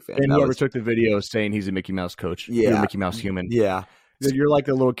Iowa State fan. And whoever took the video saying he's a Mickey Mouse coach. Yeah. You're a Mickey Mouse human. Yeah. You're like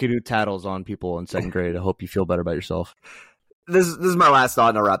a little kid who tattles on people in second grade. I hope you feel better about yourself. This is my last thought,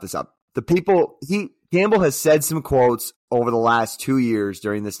 and I'll wrap this up. Campbell has said some quotes over the last 2 years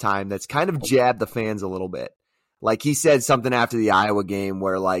during this time that's kind of jabbed the fans a little bit. Like he said something after the Iowa game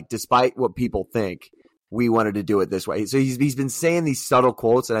where like, despite what people think, we wanted to do it this way. So he's been saying these subtle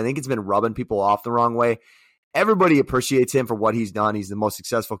quotes, and I think it's been rubbing people off the wrong way. Everybody appreciates him for what he's done. He's the most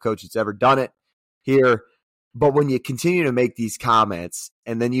successful coach that's ever done it here. But when you continue to make these comments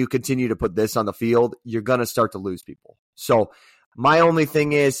and then you continue to put this on the field, you're going to start to lose people. So my only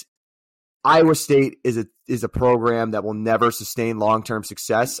thing is Iowa State is a program that will never sustain long-term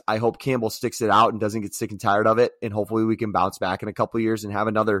success. I hope Campbell sticks it out and doesn't get sick and tired of it, and hopefully we can bounce back in a couple of years and have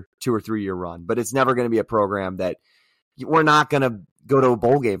another 2 or 3 year run. But it's never going to be a program that we're not going to go to a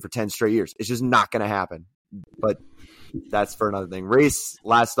bowl game for 10 straight years. It's just not going to happen. But that's for another thing. Race,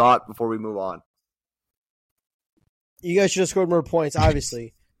 last thought before we move on. You guys should have scored more points,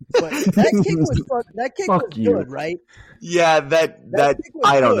 obviously. But that kick was fun. That kick was good, right? Yeah, that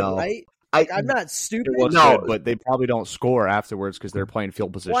I don't know. Right? I'm not stupid. No, but they probably don't score afterwards because they're playing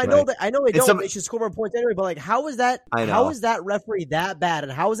field position. Well, I know they don't. They should score more points anyway. But like, how is that? How is that referee that bad?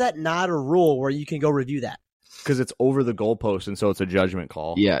 And how is that not a rule where you can go review that? Because it's over the goalpost, and so it's a judgment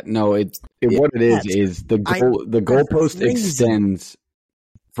call. Yeah, no. What it is the goalpost extends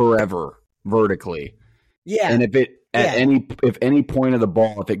forever vertically. Yeah, and if it if any point of the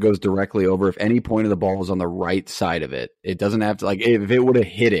ball, if it goes directly over, if any point of the ball is on the right side of it, it doesn't have to, like, if it would have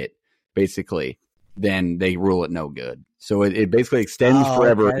hit it, basically, then they rule it no good. So it basically extends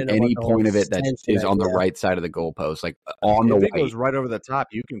forever at any point of it that is on the right side of the goalpost, like on the If white. it goes right over the top,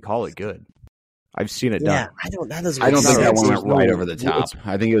 you can call it good. I've seen it done. Yeah, I don't think that one went right over the top.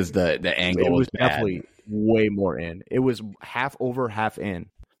 I think it was the angle. It was bad. definitely way more in. It was half over, half in.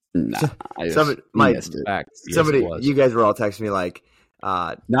 Nah, you guys were all texting me like,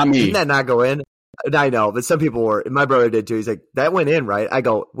 not me. Didn't that not go in? And I know, but some people were. My brother did too. He's like, that went in, right? I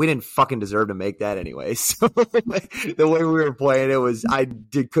go, we didn't fucking deserve to make that anyway. So the way we were playing,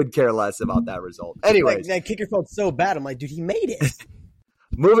 could care less about that result. Anyway, that kicker felt so bad. I'm like, dude, he made it.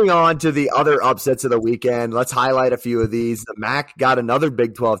 Moving on to the other upsets of the weekend, let's highlight a few of these. The MAC got another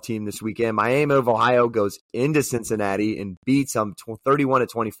Big 12 team this weekend. Miami of Ohio goes into Cincinnati and beats them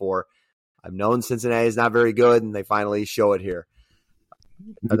 31-24. I've known Cincinnati is not very good, and they finally show it here.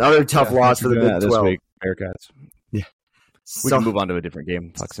 Another tough loss for the Big 12. This week, Bearcats. Yeah. We can move on to a different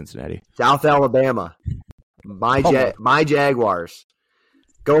game. Fuck Cincinnati. South Alabama. My Jaguars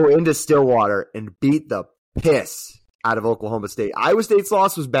go into Stillwater and beat the piss out of Oklahoma State. Iowa State's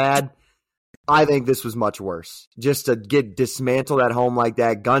loss was bad. I think this was much worse. Just to get dismantled at home like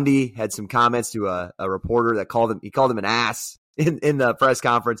that. Gundy had some comments to a reporter that called him an ass in the press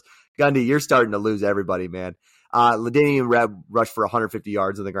conference. Gundy, you're starting to lose everybody, man. Ladinian Reb rushed for 150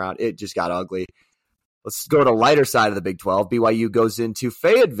 yards on the ground. It just got ugly. Let's go to lighter side of the Big 12. BYU goes into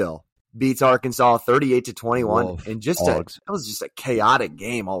Fayetteville, beats Arkansas 38-21, and that was just a chaotic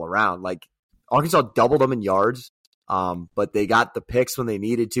game all around. Like Arkansas doubled them in yards, but they got the picks when they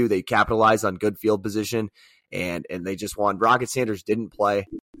needed to. They capitalized on good field position, and they just won. Rocket Sanders didn't play.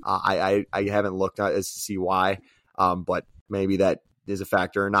 I haven't looked at as to see why, but maybe that is a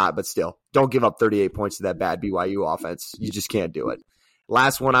factor or not, but still, don't give up 38 points to that bad BYU offense. You just can't do it.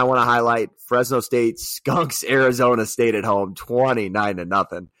 Last one I want to highlight, Fresno State skunks Arizona State at home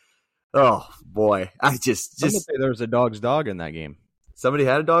 29-0. Oh, boy. I'm gonna say there was a dog's dog in that game. Somebody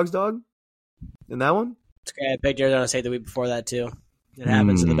had a dog's dog in that one? It's okay. I picked Arizona State the week before that, too. It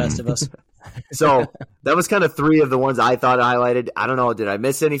happens to the best of us. So that was kind of three of the ones I thought I highlighted. I don't know. Did I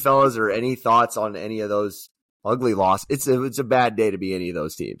miss any, fellas, or any thoughts on any of those ugly loss? It's a bad day to be any of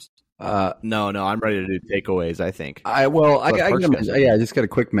those teams. No, I'm ready to do takeaways, I think. I just got a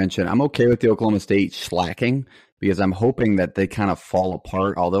quick mention. I'm okay with the Oklahoma State slacking because I'm hoping that they kind of fall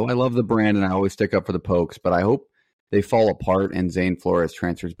apart. Although I love the brand and I always stick up for the Pokes, but I hope they fall apart and Zane Flores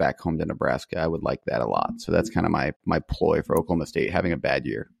transfers back home to Nebraska. I would like that a lot. So that's kind of my ploy for Oklahoma State having a bad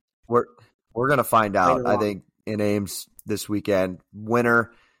year. We're gonna find out. I think in Ames this weekend,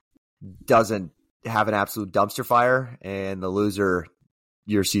 winner doesn't have an absolute dumpster fire, and the loser,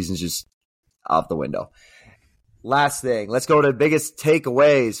 your season's just out the window. Last thing, let's go to biggest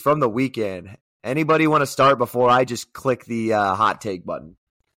takeaways from the weekend. Anybody want to start before I just click the hot take button?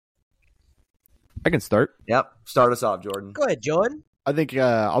 I can start. Yep, start us off, Jordan. Go ahead, Jordan. I think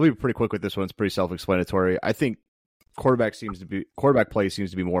I'll be pretty quick with this one. It's pretty self-explanatory. I think quarterback play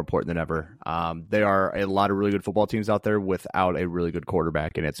seems to be more important than ever. There are a lot of really good football teams out there without a really good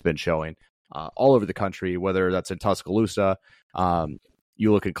quarterback, and it's been showing all over the country, whether that's in Tuscaloosa.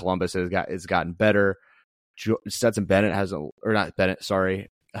 You look at Columbus, it's gotten better. Stetson Bennett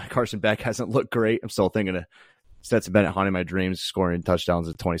Carson Beck hasn't looked great. I'm still thinking of Stetson Bennett haunting my dreams, scoring touchdowns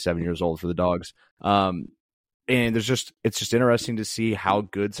at 27 years old for the Dogs. And it's just interesting to see how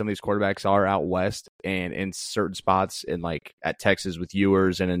good some of these quarterbacks are out west and in certain spots, and like at Texas with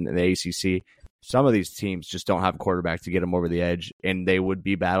Ewers and in the ACC. Some of these teams just don't have a quarterback to get them over the edge, and they would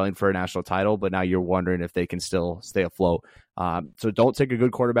be battling for a national title, but now you're wondering if they can still stay afloat. So don't take a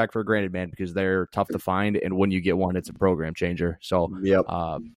good quarterback for granted, man, because they're tough to find, and when you get one, it's a program changer. So yep.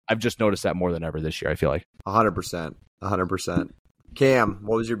 I've just noticed that more than ever this year, I feel like. 100%. Cam,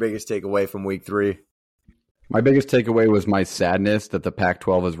 what was your biggest takeaway from week 3? My biggest takeaway was my sadness that the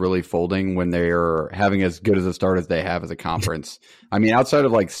Pac-12 is really folding when they're having as good as a start as they have as a conference. I mean, outside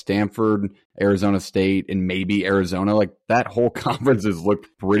of like Stanford, Arizona State, and maybe Arizona, like that whole conference has looked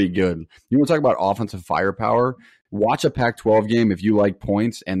pretty good. You want to talk about offensive firepower? Watch a Pac-12 game if you like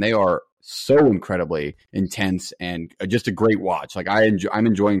points, and they are so incredibly intense and just a great watch. Like I'm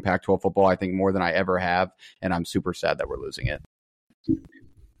enjoying Pac-12 football, I think, more than I ever have, and I'm super sad that we're losing it.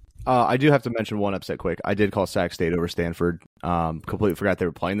 I do have to mention one upset quick. I did call Sac State over Stanford. Completely forgot they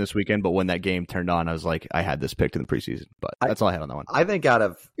were playing this weekend, but when that game turned on, I was like, I had this picked in the preseason. But that's all I had on that one. I think out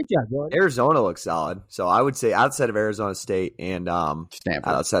of Arizona looks solid. So I would say outside of Arizona State and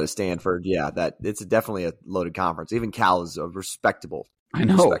Stanford. Outside of Stanford, that it's definitely a loaded conference. Even Cal is a respectable. I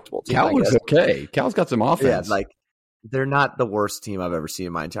know. Respectable team, Cal looks okay. Cal's got some offense. Yeah, like they're not the worst team I've ever seen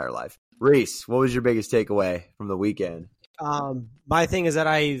in my entire life. Reese, what was your biggest takeaway from the weekend? My thing is that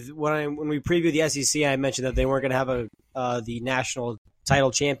when we previewed the SEC, I mentioned that they weren't going to have the national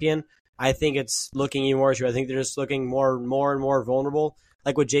title champion. I think it's looking even worse. I think they're just looking more and more vulnerable.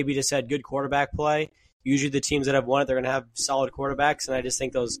 Like what JB just said, good quarterback play. Usually the teams that have won it, they're going to have solid quarterbacks, and I just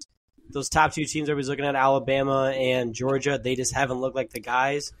think those top two teams everybody's looking at, Alabama and Georgia, they just haven't looked like the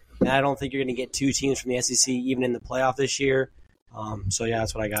guys. And I don't think you're going to get two teams from the SEC even in the playoff this year. So, yeah,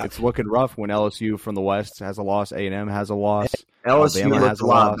 that's what I got. It's looking rough when LSU from the West has a loss, A&M has a loss. LSU Alabama looks a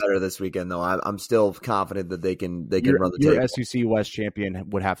lot better this weekend, though. I'm still confident that they can run the table. Your SEC West champion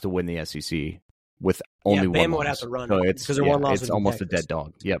would have to win the SEC with only one Bama loss. would have to run so it because their one loss it's almost Texas. a dead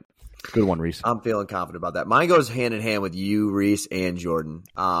dog. Yep. Good one, Reese. I'm feeling confident about that. Mine goes hand in hand with you, Reese, and Jordan.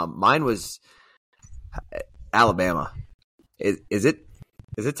 Mine was Alabama. Is it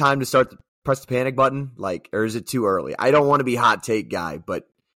time to start press the panic button? Or is it too early? I don't want to be hot take guy, but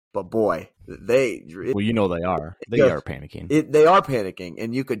boy, they are. They are panicking. They are panicking,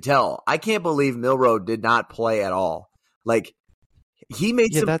 and you could tell. I can't believe Milroe did not play at all. He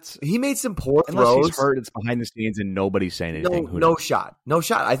made some poor unless throws. He's hurt, it's behind the scenes, and nobody's saying anything. No shot.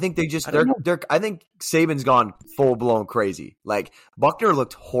 I think I think Saban's gone full blown crazy. Buckner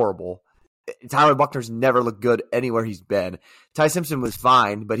looked horrible. Tyler Buckner's never looked good anywhere he's been. Ty Simpson was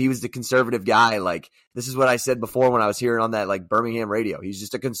fine, but he was the conservative guy. This is what I said before when I was hearing on that Birmingham radio. He's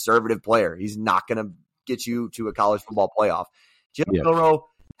just a conservative player. He's not going to get you to a college football playoff. Jalen Milroe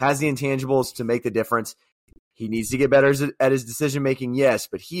has the intangibles to make the difference. He needs to get better at his decision making, yes,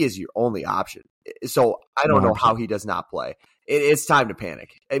 but he is your only option. So I don't know how he does not play. It's time to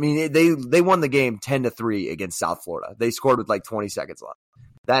panic. I mean, they won the game 10-3 against South Florida. They scored with 20 seconds left.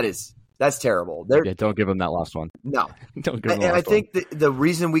 That's terrible. Don't give them that last one. No. Don't give them and I think the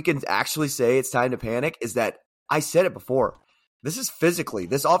reason we can actually say it's time to panic is that I said it before. This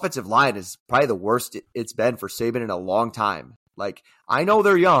offensive line is probably the worst it's been for Saban in a long time. I know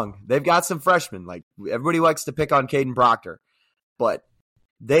they're young. They've got some freshmen. Everybody likes to pick on Caden Proctor. But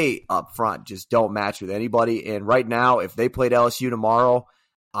they up front just don't match with anybody. And right now, if they played LSU tomorrow,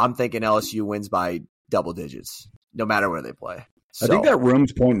 I'm thinking LSU wins by double digits, no matter where they play. I think that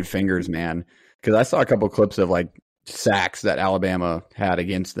room's pointing fingers, man, because I saw a couple clips of sacks that Alabama had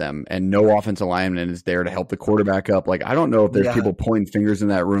against them, and no offensive lineman is there to help the quarterback up. I don't know if there's people pointing fingers in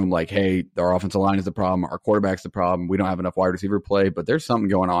that room hey, our offensive line is the problem, our quarterback's the problem, we don't have enough wide receiver play, but there's something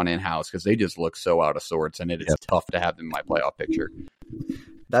going on in-house because they just look so out of sorts, and it is tough to have them in my playoff picture.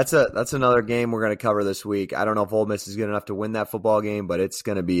 That's another game we're going to cover this week. I don't know if Ole Miss is good enough to win that football game, but it's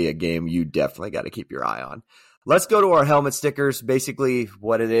going to be a game you definitely got to keep your eye on. Let's go to our helmet stickers. Basically,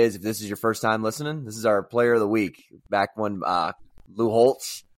 what it is, if this is your first time listening, this is our player of the week. Back when Lou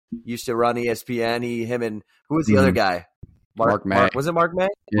Holtz used to run ESPN, him and who was the other guy? Mark May. Was it Mark May?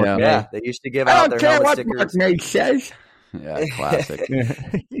 Yeah. They used to give out their helmet stickers. Mark May says. Yeah, classic.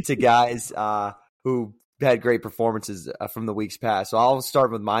 To guys who had great performances from the weeks past. So I'll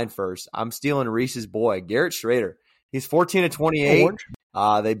start with mine first. I'm stealing Reese's boy, Garrett Schrader. He's 14 of 28.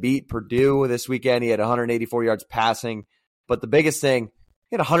 They beat Purdue this weekend. He had 184 yards passing. But the biggest thing,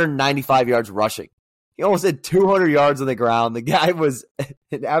 he had 195 yards rushing. He almost had 200 yards on the ground. The guy was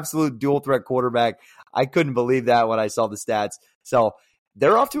an absolute dual-threat quarterback. I couldn't believe that when I saw the stats. So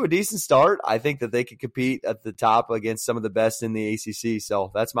they're off to a decent start. I think that they could compete at the top against some of the best in the ACC. So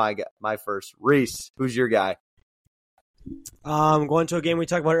that's my first. Reese, who's your guy? Going to a game we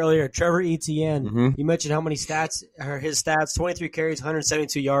talked about earlier, Trevor Etienne. You mentioned how many stats are his stats: 23 carries,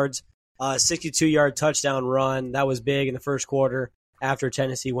 172 yards, 62-yard touchdown run. That was big in the first quarter after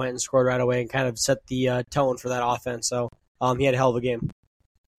Tennessee went and scored right away and kind of set the tone for that offense. So he had a hell of a game.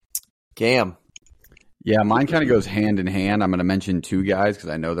 Cam. Yeah, mine kind of goes hand in hand. I'm going to mention two guys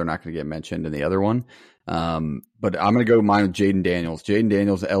because I know they're not going to get mentioned in the other one. But I'm going to go mine with Jaden Daniels. Jaden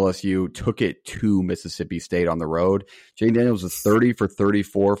Daniels, LSU, took it to Mississippi State on the road. Jaden Daniels was 30 for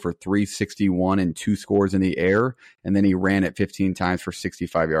 34 for 361 and 2 scores in the air. And then he ran it 15 times for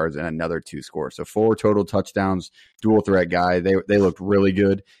 65 yards and another 2 scores. So 4 total touchdowns, dual threat guy. They looked really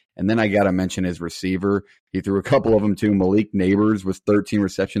good. And then I got to mention his receiver. He threw a couple of them too. Malik Neighbors was 13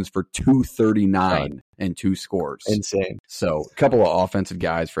 receptions for 239 and 2 scores. Insane. So a couple of offensive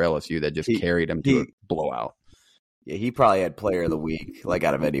guys for LSU that just carried him to a blowout. Yeah, he probably had player of the week,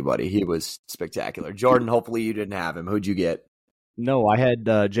 out of anybody. He was spectacular. Jordan, hopefully you didn't have him. Who'd you get? No, I had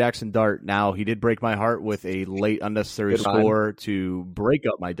Jackson Dart. Now, he did break my heart with a late unnecessary score to break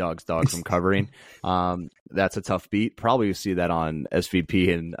up my dog from covering. That's a tough beat. Probably see that on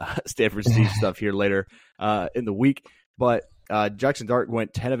SVP and Stanford Steve stuff here later in the week. But Jackson Dart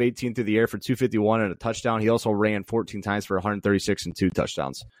went 10 of 18 through the air for 251 and a touchdown. He also ran 14 times for 136 and 2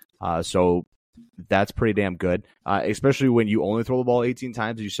 touchdowns. So that's pretty damn good, especially when you only throw the ball 18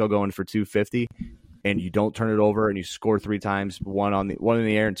 times, you still go in for 250, and you don't turn it over, and you score 3 times, one in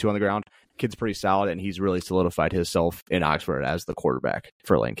the air and 2 on the ground. Kid's pretty solid, and he's really solidified himself in Oxford as the quarterback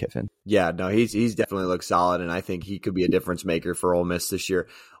for Lane Kiffin. Yeah, no, he's definitely looked solid, and I think he could be a difference maker for Ole Miss this year.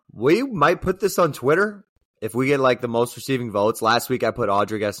 We might put this on Twitter if we get like the most receiving votes. Last week I put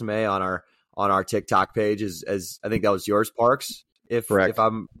Audric Esme on our TikTok page as I think that was yours, Parks, if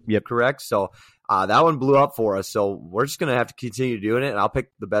I'm correct. So that one blew up for us. So we're just gonna have to continue doing it, and I'll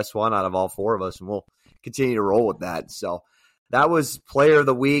pick the best one out of all 4 of us, and we'll continue to roll with that. So that was Player of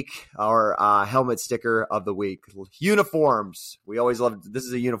the Week, our helmet sticker of the week. Uniforms. We always love this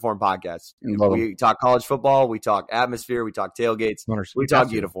is a uniform podcast. We talk college football, we talk atmosphere, we talk tailgates, we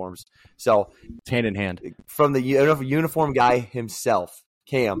talk uniforms. So it's hand in hand. From the uniform guy himself,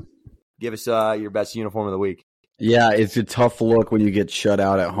 Cam, give us your best uniform of the week. Yeah, it's a tough look when you get shut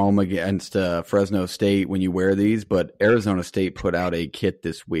out at home against Fresno State when you wear these, but Arizona State put out a kit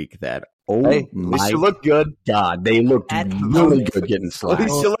this week that, my you look good. God, they looked really good getting slapped. At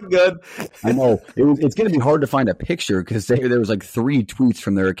least you look good. I know. It's going to be hard to find a picture because there was like 3 tweets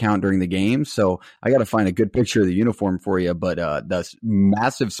from their account during the game, so I got to find a good picture of the uniform for you, but the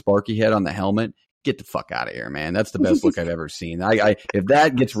massive Sparky head on the helmet, get the fuck out of here, man. That's the best look I've ever seen. If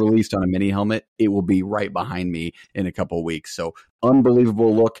that gets released on a mini helmet, it will be right behind me in a couple of weeks. So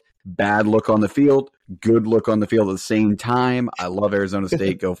unbelievable look, bad look on the field, good look on the field at the same time. I love Arizona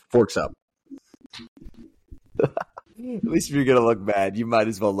State. Go Forks up. At least if you're going to look bad, you might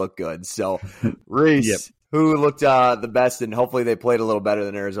as well look good. So, Reese, who looked the best, and hopefully they played a little better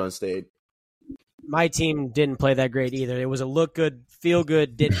than Arizona State? My team didn't play that great either. It was a look good, feel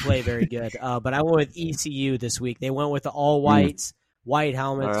good, didn't play very good. But I went with ECU this week. They went with the all whites, white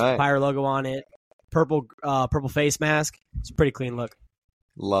helmets, Pyre logo on it, purple face mask. It's a pretty clean look.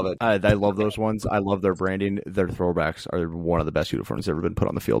 Love it. I love those ones. I love their branding. Their throwbacks are one of the best uniforms ever been put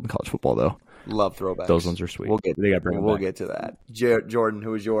on the field in college football, though. Love throwbacks. Those ones are sweet. We'll get to that. Jordan,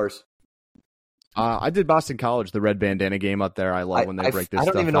 who was yours? I did Boston College, the red bandana game up there. I love when they break this stuff out.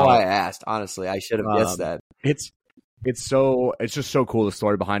 I don't even know why I asked. Honestly, I should have guessed that. It's just so cool, the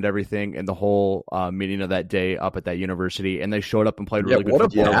story behind everything and the whole meeting of that day up at that university. And they showed up and played really good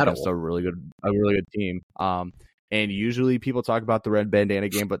football against a really good team. And usually people talk about the red bandana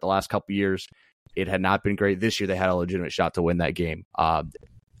game, but the last couple of years it had not been great. This year they had a legitimate shot to win that game. I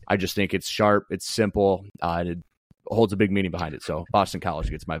just think it's sharp, it's simple, it holds a big meaning behind it. So Boston College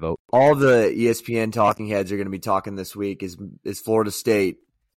gets my vote. All the ESPN talking heads are going to be talking this week. Is Florida State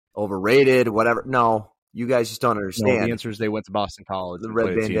overrated? Whatever. No, you guys just don't understand. No, the answer is they went to Boston College. The red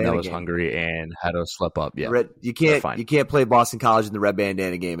bandana team that was game. Hungry and had to slip up. Yeah, you can't play Boston College in the red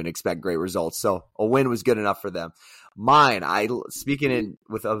bandana game and expect great results. So a win was good enough for them. Mine, speaking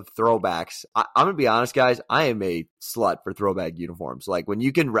with throwbacks, I'm gonna be honest, guys. I am a slut for throwback uniforms. Like when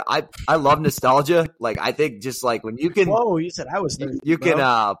you can, I love nostalgia. Like I think just like when you can. Whoa, you said I was. You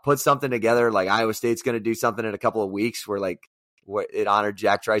can put something together. Like Iowa State's gonna do something in a couple of weeks where like it honored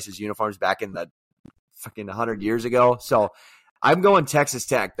Jack Trice's uniforms back in the fucking 100 years ago. So I'm going Texas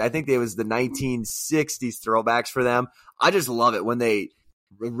Tech. I think it was the 1960s throwbacks for them. I just love it when they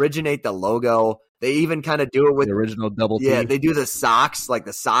originate the logo. They even kind of do it with the original double T. Yeah, they do the socks. Like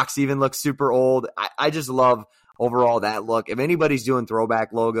the socks even look super old. I just love overall that look. If anybody's doing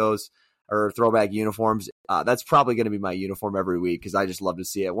throwback logos or throwback uniforms, that's probably going to be my uniform every week because I just love to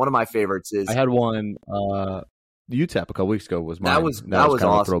see it. One of my favorites is I had one. UTEP a couple weeks ago was mine. That was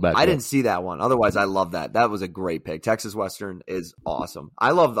awesome. I didn't see that one. Otherwise, I love that. That was a great pick. Texas Western is awesome.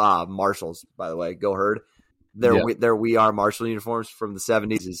 I love Marshalls, by the way. Go Herd. Their We Are Marshall uniforms from the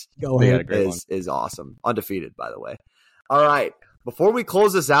 70s is awesome. Undefeated, by the way. All right. Before we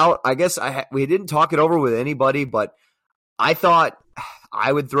close this out, I guess we didn't talk it over with anybody, but I thought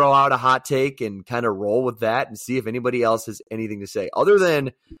I would throw out a hot take and kind of roll with that and see if anybody else has anything to say. Other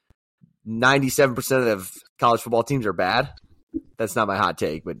than 97% of college football teams are bad. That's not my hot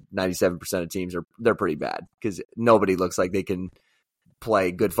take, but 97% of teams they're pretty bad because nobody looks like they can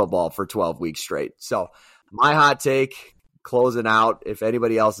play good football for 12 weeks straight. So my hot take, closing out, if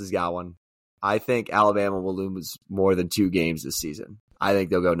anybody else has got one, I think Alabama will lose more than 2 games this season. I think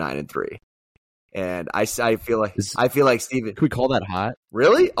they'll go 9-3. And I feel like Stephen. Can we call that hot?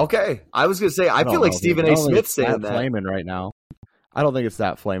 Really? Okay. I was going to say I feel like Stephen A. Smith's saying that. Flaming right now. I don't think it's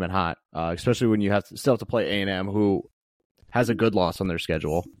that flaming hot, especially when you still have to play A&M, who has a good loss on their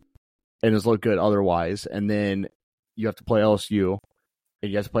schedule and has looked good otherwise, and then you have to play LSU and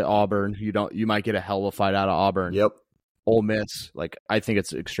you have to play Auburn. You might get a hell of a fight out of Auburn. Yep. Ole Miss, like I think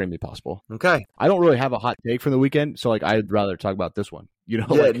it's extremely possible. Okay. I don't really have a hot take from the weekend, so like I'd rather talk about this one. Yeah,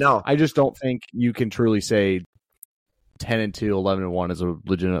 like, no. I just don't think you can truly say 10-2, 11-1 is a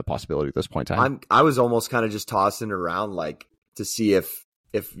legitimate possibility at this point in time. I was almost kind of just tossing it around like to see if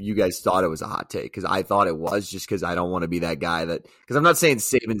you guys thought it was a hot take, because I thought it was, just because I don't want to be that guy that, because I'm not saying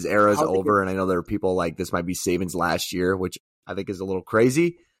Saban's era is over, and I know there are people like this might be Saban's last year, which I think is a little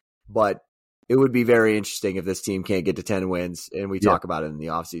crazy, but it would be very interesting if this team can't get to 10 wins, and we talk about it in the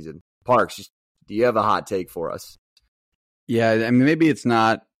offseason. Parks, do you have a hot take for us? Yeah, I mean, maybe it's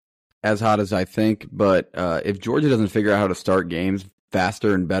not as hot as I think, but if Georgia doesn't figure out how to start games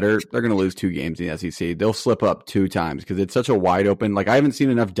faster and better, they're going to lose 2 games in the SEC. They'll slip up 2 times because it's such a wide open. Like, I haven't seen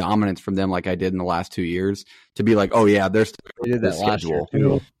enough dominance from them like I did in the last 2 years to be like, oh yeah, they're still they did that last year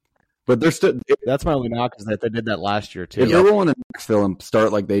too. But they're still. That's my only knock, is that they did that last year too. If they're rolling to Knoxville and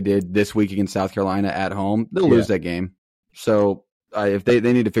start like they did this week against South Carolina at home, they'll lose that game. So if they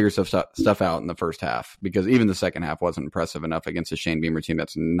need to figure stuff out in the first half, because even the second half wasn't impressive enough against a Shane Beamer team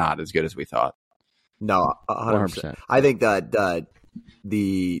that's not as good as we thought. No, 100%. I think that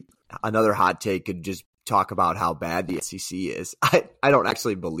another hot take could just talk about how bad the SEC is. I don't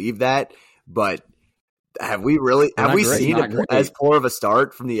actually believe that, but have we seen as poor of a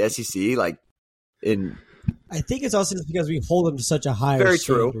start from the SEC? Like, I think it's also just because we hold them to such a higher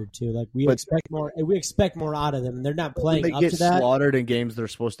standard too. Like we expect more out of them, and they're not playing up to that. They get slaughtered in games they're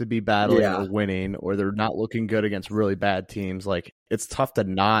supposed to be battling or winning, or they're not looking good against really bad teams. Like, it's tough to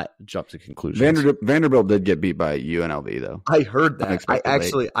not jump to conclusions. Vanderbilt did get beat by UNLV though. I heard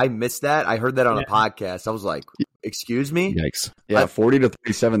that. I missed that. I heard that on a podcast. I was like, "Excuse me." Yikes! Yeah,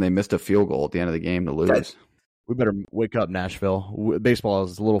 40-37. They missed a field goal at the end of the game to lose. We better wake up, Nashville. Baseball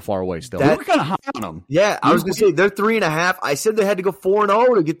is a little far away still. We're kind of high on them. Yeah, I was going to say they're 3.5. I said they had to go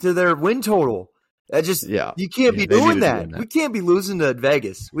 4-0 to get to their win total. That just you can't be doing that. We can't be losing to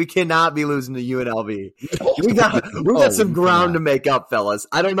Vegas. We cannot be losing to UNLV. We got some ground to make up, fellas.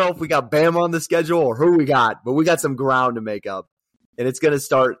 I don't know if we got Bama on the schedule or who we got, but we got some ground to make up, and it's going to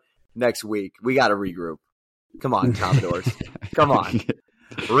start next week. We got to regroup. Come on, Commodores. Come on.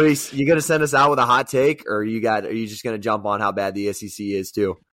 Reese, you going to send us out with a hot take, or are you just going to jump on how bad the SEC is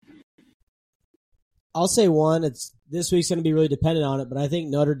too? I'll say one. This week's going to be really dependent on it, but I think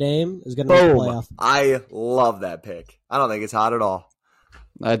Notre Dame is going to make the playoff. I love that pick. I don't think it's hot at all.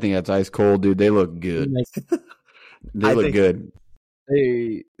 I think that's ice cold, dude. They look good. They look good.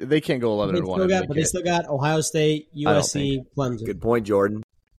 They can't go 11-1. But they still got Ohio State, USC, Clemson. Good point, Jordan.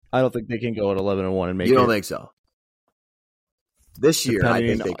 I don't think they can go at 11-1 and make it. You don't think so? This year, I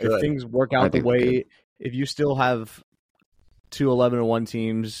think they could. If things work out the way, if you still have 2 11-1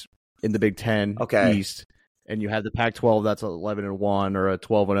 teams in the Big Ten East, and you have the Pac-12 that's 11-1 or a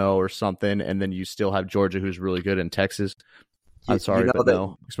 12-0 or something, and then you still have Georgia, who's really good, in Texas. I'm sorry, but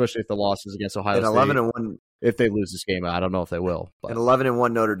no. Especially if the loss is against Ohio State. 11-1, if they lose this game, I don't know if they will. But. An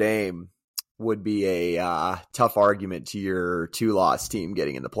 11-1 Notre Dame would be a tough argument to your 2-loss team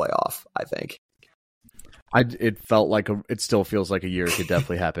getting in the playoff, I think. It felt like it still feels like a year. It could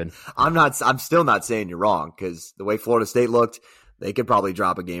definitely happen. I'm still not saying you're wrong, because the way Florida State looked, they could probably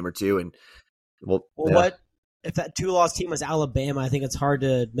drop a game or two. And what if that 2-loss team was Alabama? I think it's hard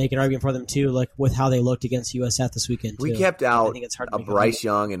to make an argument for them too, like with how they looked against USF this weekend. We kept out a Bryce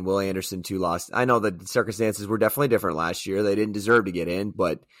Young and Will Anderson 2-loss. I know the circumstances were definitely different last year. They didn't deserve to get in,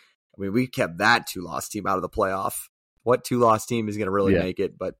 but I mean, we kept that 2-loss team out of the playoff. What 2-loss team is going to really make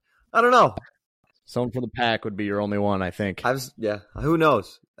it? But I don't know. Someone from the Pac would be your only one, I think. Who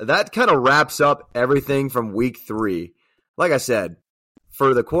knows? That kind of wraps up everything from week 3. Like I said,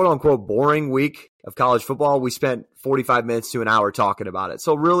 for the quote-unquote boring week of college football, we spent 45 minutes to an hour talking about it.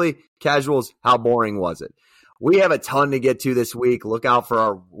 So really, casuals, how boring was it? We have a ton to get to this week. Look out for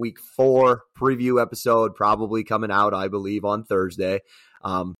our week 4 preview episode, probably coming out, I believe, on Thursday.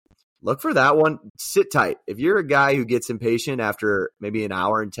 Look for that one. Sit tight. If you're a guy who gets impatient after maybe an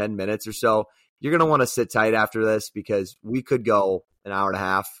hour and 10 minutes or so, you're going to want to sit tight after this, because we could go an hour and a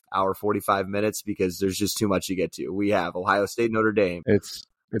half, hour 45 minutes, because there's just too much to get to. We have Ohio State, Notre Dame. It's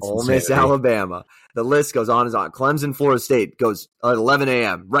Ole Miss, Alabama. The list goes on and on. Clemson, Florida State goes at 11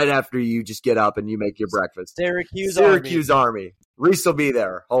 a.m. right after you just get up and you make your breakfast. Syracuse Army. Reese will be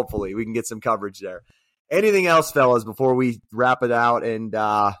there. Hopefully we can get some coverage there. Anything else, fellas, before we wrap it out and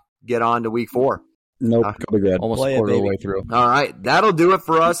get on to week 4? Nope. Almost a quarter of the way through. All right. That'll do it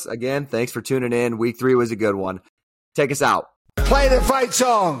for us. Again, thanks for tuning in. Week 3 was a good one. Take us out. Play the fight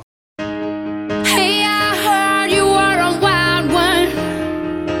song.